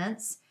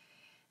arguments.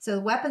 So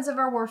the weapons of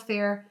our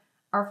warfare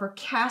are for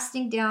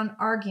casting down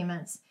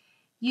arguments.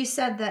 You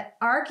said that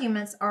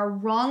arguments are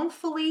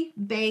wrongfully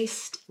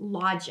based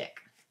logic.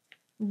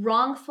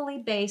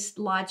 Wrongfully based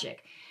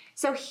logic.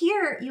 So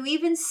here you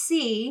even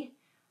see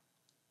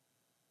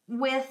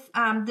with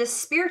this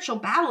spiritual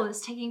battle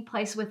that's taking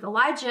place with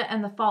Elijah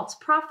and the false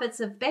prophets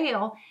of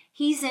Baal,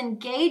 he's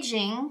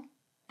engaging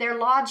their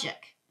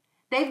logic.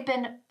 They've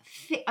been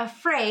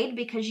afraid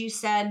because you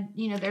said,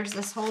 there's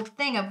this whole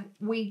thing of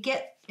we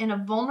get in a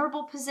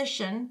vulnerable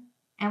position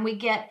and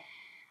we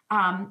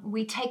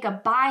we take a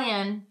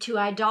buy-in to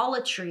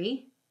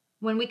idolatry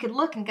when we could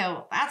look and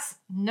go,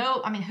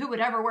 who would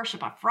ever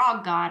worship a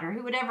frog god, or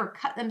who would ever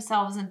cut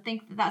themselves and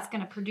think that that's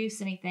going to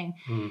produce anything?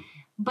 Mm.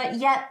 But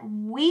yet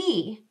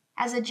we,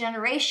 as a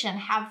generation,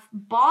 have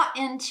bought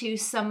into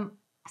some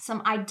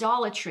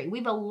idolatry.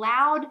 We've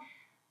allowed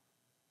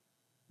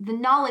the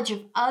knowledge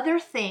of other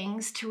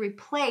things to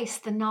replace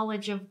the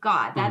knowledge of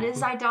God. That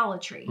is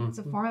idolatry. It's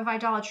a form of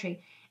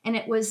idolatry. And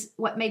it was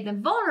what made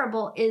them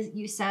vulnerable is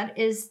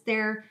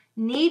their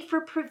need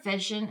for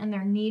provision and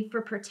their need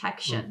for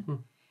protection. Mm-hmm.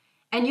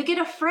 And you get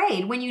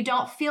afraid when you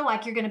don't feel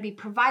like you're going to be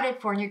provided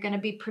for and you're going to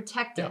be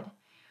protected. Yeah.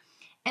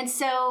 And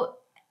so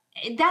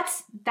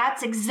that's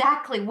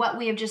exactly what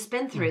we have just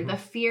been through. Mm-hmm. The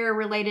fear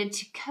related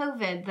to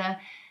COVID,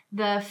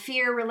 the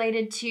fear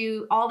related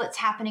to all that's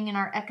happening in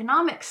our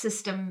economic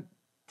system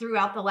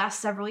throughout the last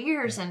several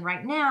years and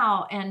right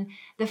now. And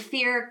the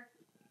fear,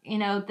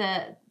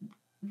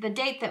 the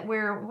date that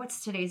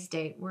what's today's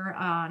date? We're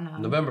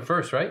on November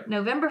 1st, right?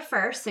 November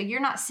 1st. So you're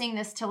not seeing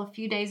this till a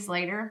few days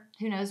later.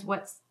 Who knows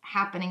what's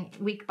happening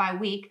week by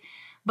week.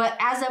 But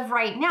as of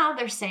right now,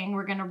 they're saying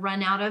we're going to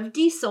run out of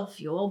diesel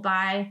fuel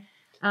by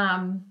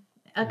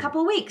a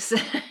couple of weeks.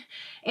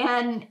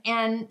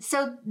 and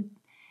so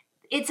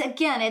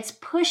it's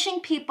pushing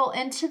people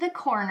into the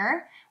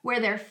corner where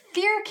their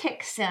fear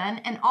kicks in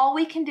and all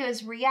we can do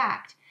is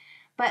react.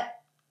 But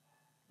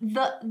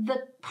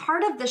the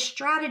part of the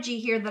strategy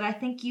here that I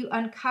think you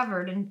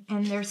uncovered, and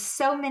there's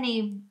so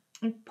many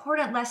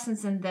important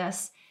lessons in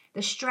this,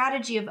 the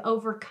strategy of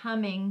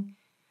overcoming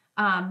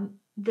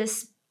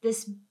this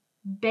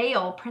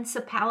Baal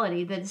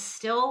principality that is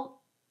still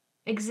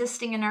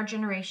existing in our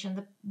generation.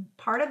 The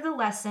part of the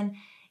lesson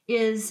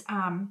is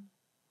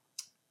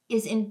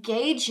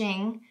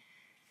engaging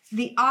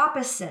the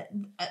opposite,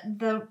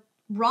 the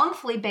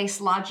wrongfully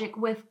based logic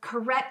with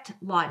correct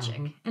logic.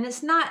 Mm-hmm. And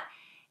it's not,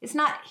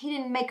 he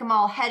didn't make them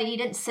all heady. He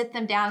didn't sit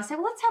them down and say,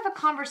 well, let's have a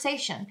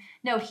conversation.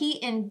 No,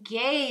 he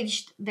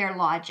engaged their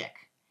logic.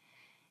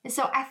 And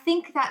so I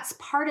think that's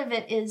part of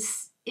it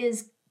is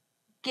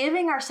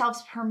giving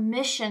ourselves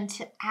permission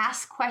to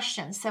ask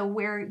questions. So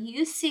where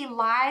you see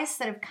lies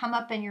that have come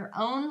up in your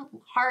own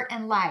heart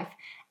and life,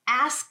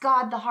 ask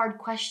God the hard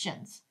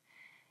questions.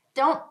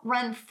 Don't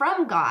run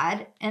from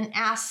God and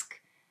ask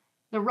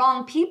the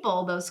wrong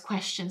people those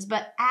questions,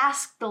 but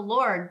ask the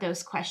Lord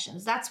those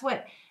questions. That's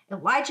what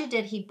Elijah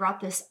did. He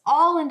brought this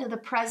all into the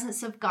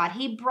presence of God.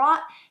 He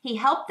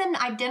helped them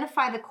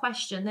identify the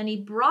question. Then he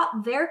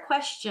brought their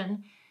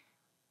question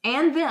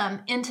and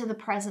them into the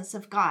presence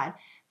of God.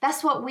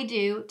 That's what we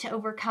do to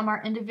overcome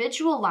our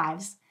individual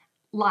lies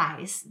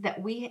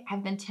that we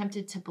have been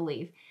tempted to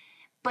believe.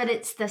 But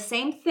it's the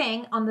same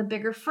thing on the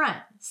bigger front.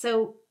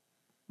 So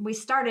we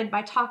started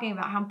by talking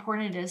about how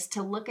important it is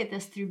to look at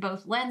this through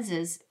both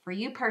lenses, for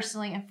you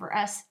personally and for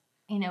us,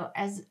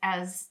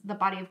 as the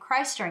body of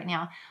Christ right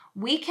now.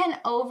 We can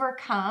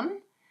overcome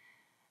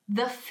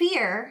the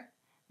fear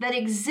that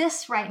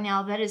exists right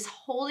now that is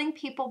holding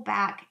people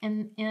back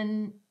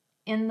in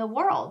the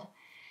world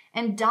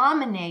and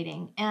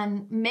dominating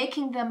and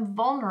making them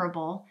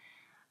vulnerable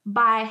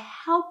by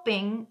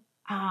helping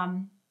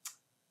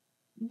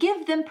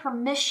give them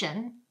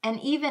permission and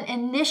even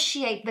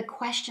initiate the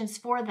questions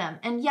for them.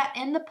 And yet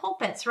in the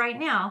pulpits right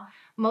now,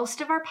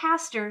 most of our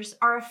pastors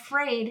are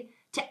afraid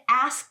to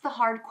ask the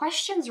hard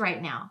questions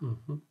right now.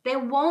 Mm-hmm. They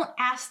won't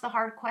ask the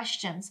hard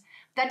questions.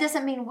 That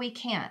doesn't mean we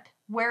can't.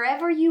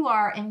 Wherever you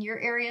are in your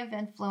area of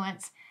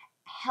influence,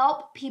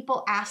 help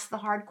people ask the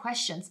hard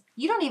questions.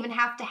 You don't even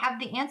have to have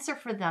the answer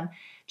for them.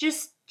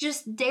 Just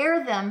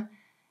dare them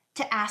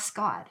to ask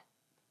God.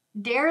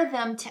 Dare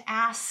them to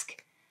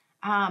ask,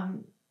 I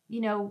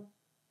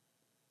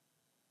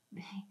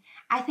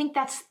think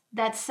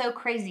that's so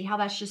crazy how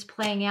that's just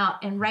playing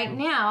out. And right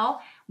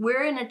now,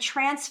 we're in a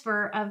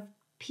transfer of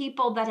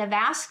people that have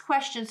asked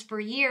questions for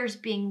years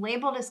being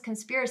labeled as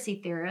conspiracy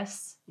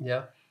theorists.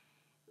 Yeah.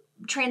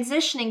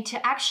 Transitioning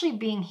to actually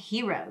being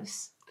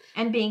heroes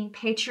and being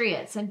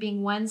patriots and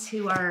being ones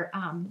who are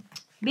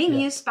being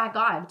used by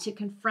God to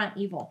confront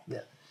evil.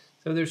 Yeah.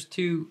 So there's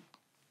two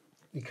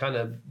kind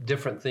of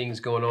different things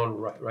going on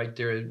right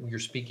there you're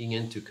speaking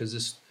into,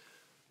 because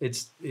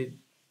it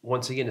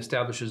once again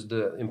establishes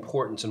the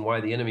importance and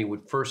why the enemy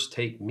would first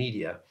take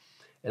media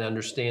and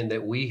understand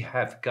that we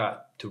have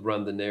got to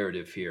run the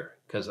narrative here,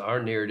 because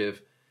our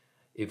narrative,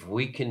 if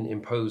we can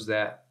impose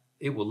that,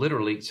 it will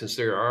literally, since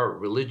they're our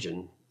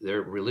religion,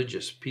 they're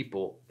religious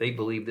people, they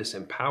believe this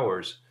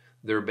empowers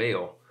their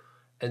Baal.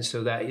 And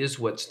so that is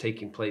what's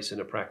taking place in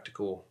a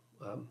practical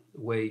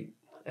way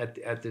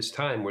at this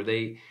time, where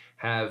they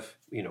have,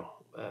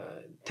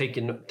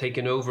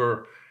 taken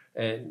over,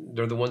 and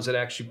they're the ones that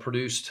actually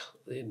produced,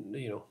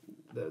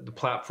 the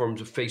platforms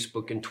of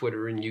Facebook and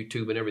Twitter and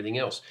YouTube and everything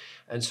else.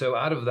 And so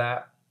out of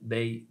that,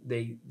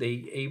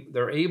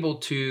 they're able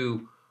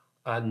to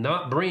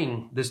not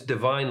bring this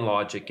divine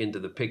logic into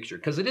the picture,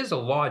 because it is a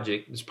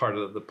logic. It's part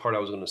of the part I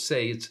was going to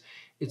say.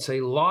 It's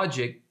a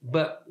logic,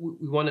 but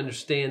we want to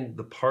understand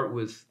the part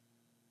with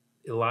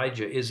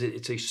Elijah is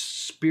it's a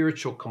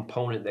spiritual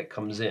component that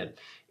comes in.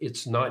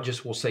 It's not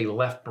just, we'll say,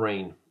 left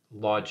brain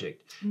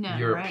logic. No,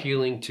 you're right.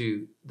 appealing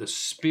to the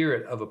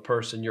spirit of a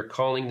person. You're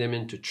calling them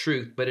into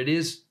truth, but it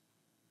is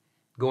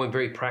going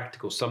very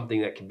practical,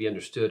 something that can be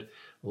understood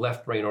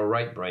left brain or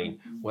right brain,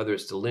 whether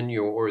it's the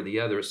linear or the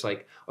other. It's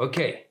like,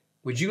 okay,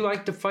 would you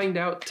like to find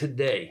out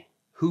today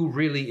who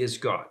really is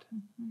God?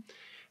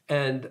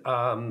 And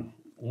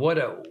what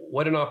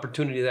an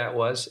opportunity that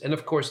was. And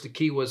of course, the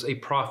key was a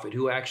prophet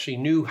who actually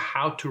knew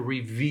how to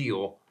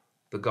reveal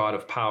the God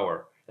of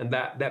power. And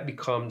that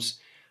becomes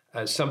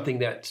something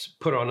that's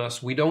put on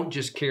us. We don't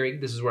just carry,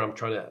 this is where I'm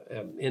trying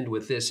to end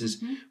with this,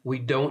 is we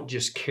don't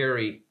just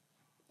carry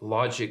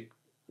logic.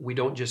 We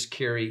don't just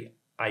carry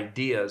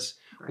ideas.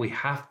 Right. We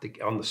have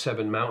to, on the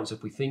 7 mountains,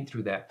 if we think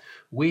through that,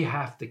 we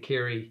have to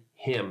carry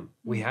him.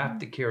 We have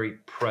to carry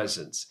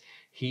presence.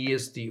 He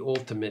is the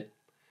ultimate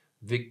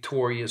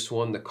victorious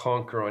one, the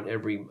conqueror on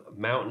every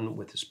mountain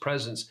with his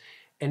presence.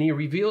 And he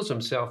reveals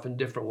himself in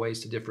different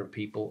ways to different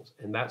people.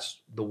 And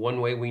that's the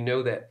one way we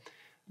know that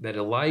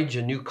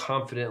Elijah knew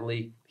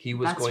confidently he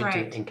was going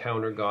to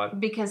encounter God.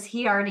 Because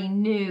he already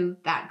knew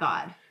that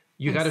God.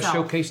 You got to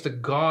showcase the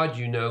God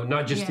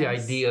not just the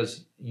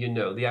ideas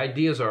The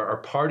ideas are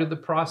part of the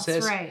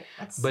process. That's right.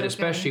 That's but so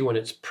especially good. when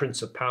it's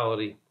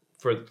principality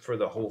for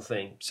the whole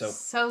thing.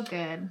 So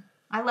good.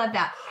 I love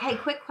that. Hey,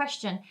 quick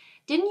question.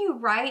 Didn't you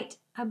write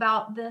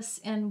about this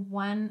in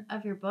one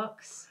of your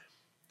books?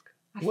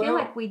 I feel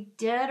like we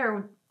did,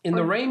 or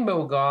the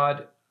Rainbow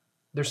God,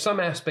 there's some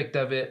aspect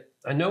of it.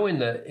 I know in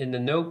the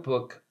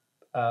notebook,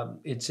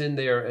 it's in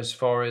there as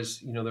far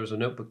as, there's a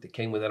notebook that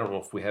came with, I don't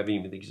know if we have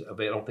any of these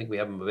available. I don't think we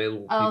have them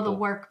available. Oh, the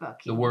workbook.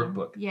 The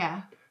workbook.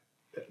 Yeah.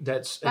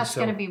 That's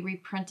going to be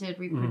reprinted,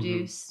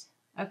 reproduced.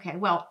 Okay.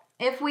 Well,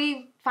 If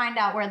we find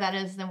out where that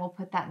is, then we'll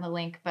put that in the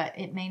link, but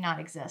it may not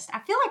exist. I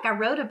feel like I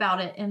wrote about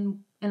it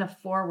in a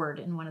foreword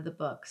in one of the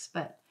books,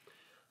 but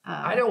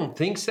I don't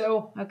think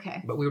so.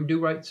 okay. But we do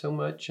write so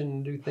much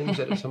and do things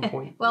that at some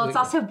point. Well, it's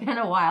also been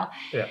a while.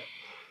 Yeah.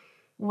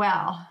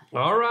 Well.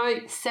 All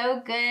right.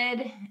 So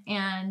good.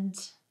 And do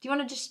you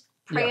want to just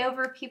pray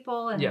over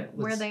people and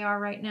where they are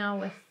right now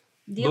with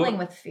dealing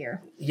with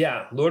fear?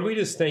 Yeah. Lord, we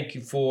just thank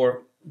you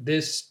for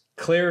this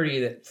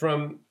clarity that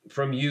from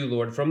you,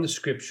 Lord, from the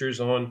scriptures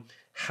on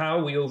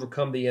how we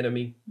overcome the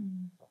enemy,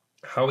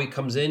 how he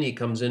comes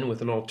in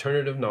with an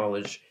alternative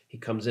knowledge. He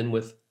comes in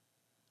with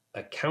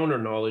a counter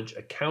knowledge,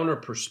 a counter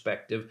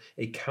perspective,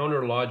 a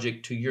counter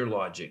logic to your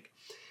logic.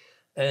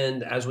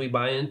 And as we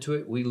buy into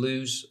it, we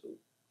lose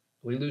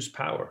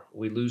power.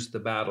 We lose the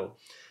battle.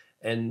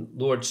 And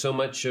Lord, so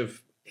much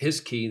of his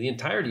key, the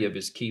entirety of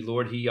his key,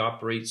 Lord, he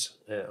operates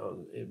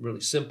on really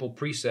simple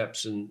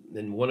precepts,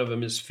 and one of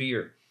them is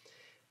fear.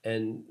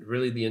 And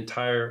really the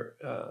entire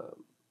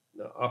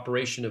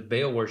operation of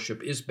Baal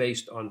worship is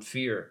based on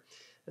fear.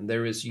 And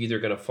there is either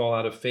going to fall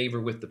out of favor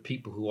with the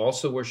people who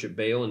also worship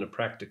Baal in a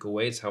practical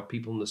way. It's how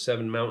people in the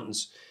seven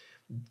mountains,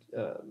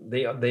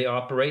 they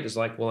operate as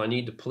like, well, I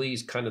need to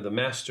please kind of the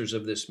masters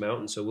of this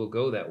mountain, so we'll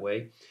go that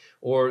way.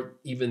 Or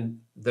even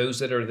those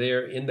that are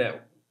there in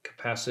that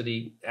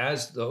capacity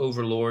as the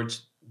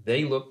overlords,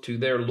 they look to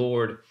their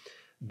lord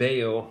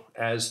Baal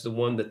as the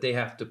one that they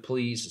have to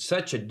please.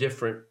 Such a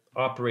different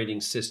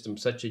operating system,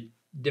 such a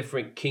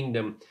different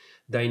kingdom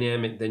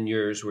dynamic than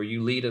yours, where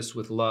you lead us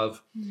with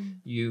love.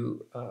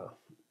 You're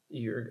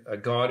a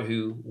God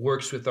who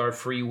works with our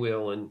free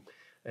will,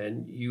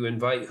 and you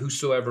invite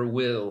whosoever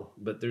will,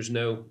 but there's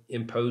no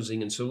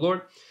imposing. And so,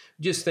 Lord,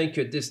 just thank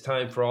you at this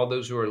time for all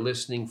those who are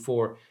listening,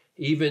 for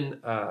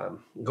even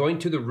going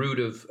to the root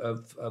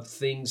of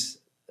things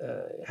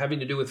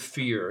having to do with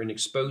fear and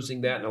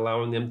exposing that and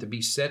allowing them to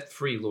be set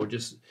free, Lord.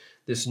 Just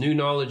this new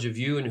knowledge of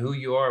you and who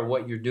you are and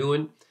what you're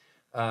doing,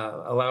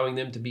 allowing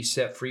them to be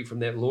set free from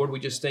that. Lord, we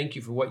just thank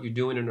you for what you're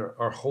doing in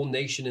our whole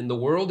nation, in the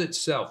world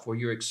itself, where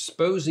you're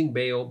exposing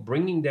Baal,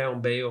 bringing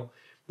down Baal.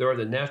 There are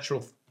the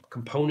natural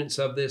components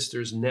of this.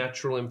 There's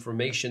natural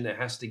information that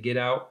has to get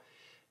out.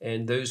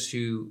 And those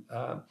who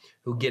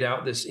get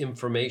out this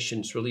information,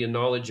 it's really a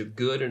knowledge of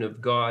good and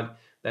of God,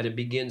 that it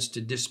begins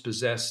to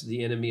dispossess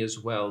the enemy as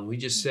well. And we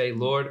just say,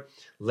 Lord,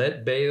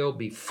 let Baal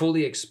be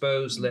fully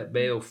exposed. Let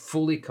Baal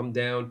fully come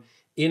down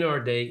in our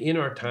day, in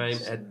our time,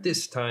 at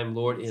this time,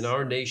 Lord, in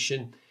our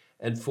nation,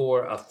 and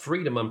for a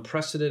freedom,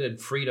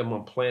 unprecedented freedom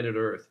on planet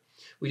Earth.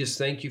 We just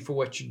thank you for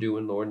what you're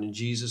doing, Lord. And in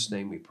Jesus'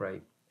 name we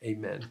pray.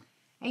 Amen.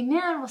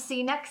 Amen. We'll see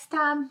you next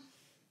time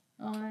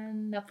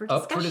on Up for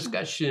Discussion. Up for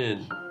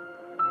Discussion.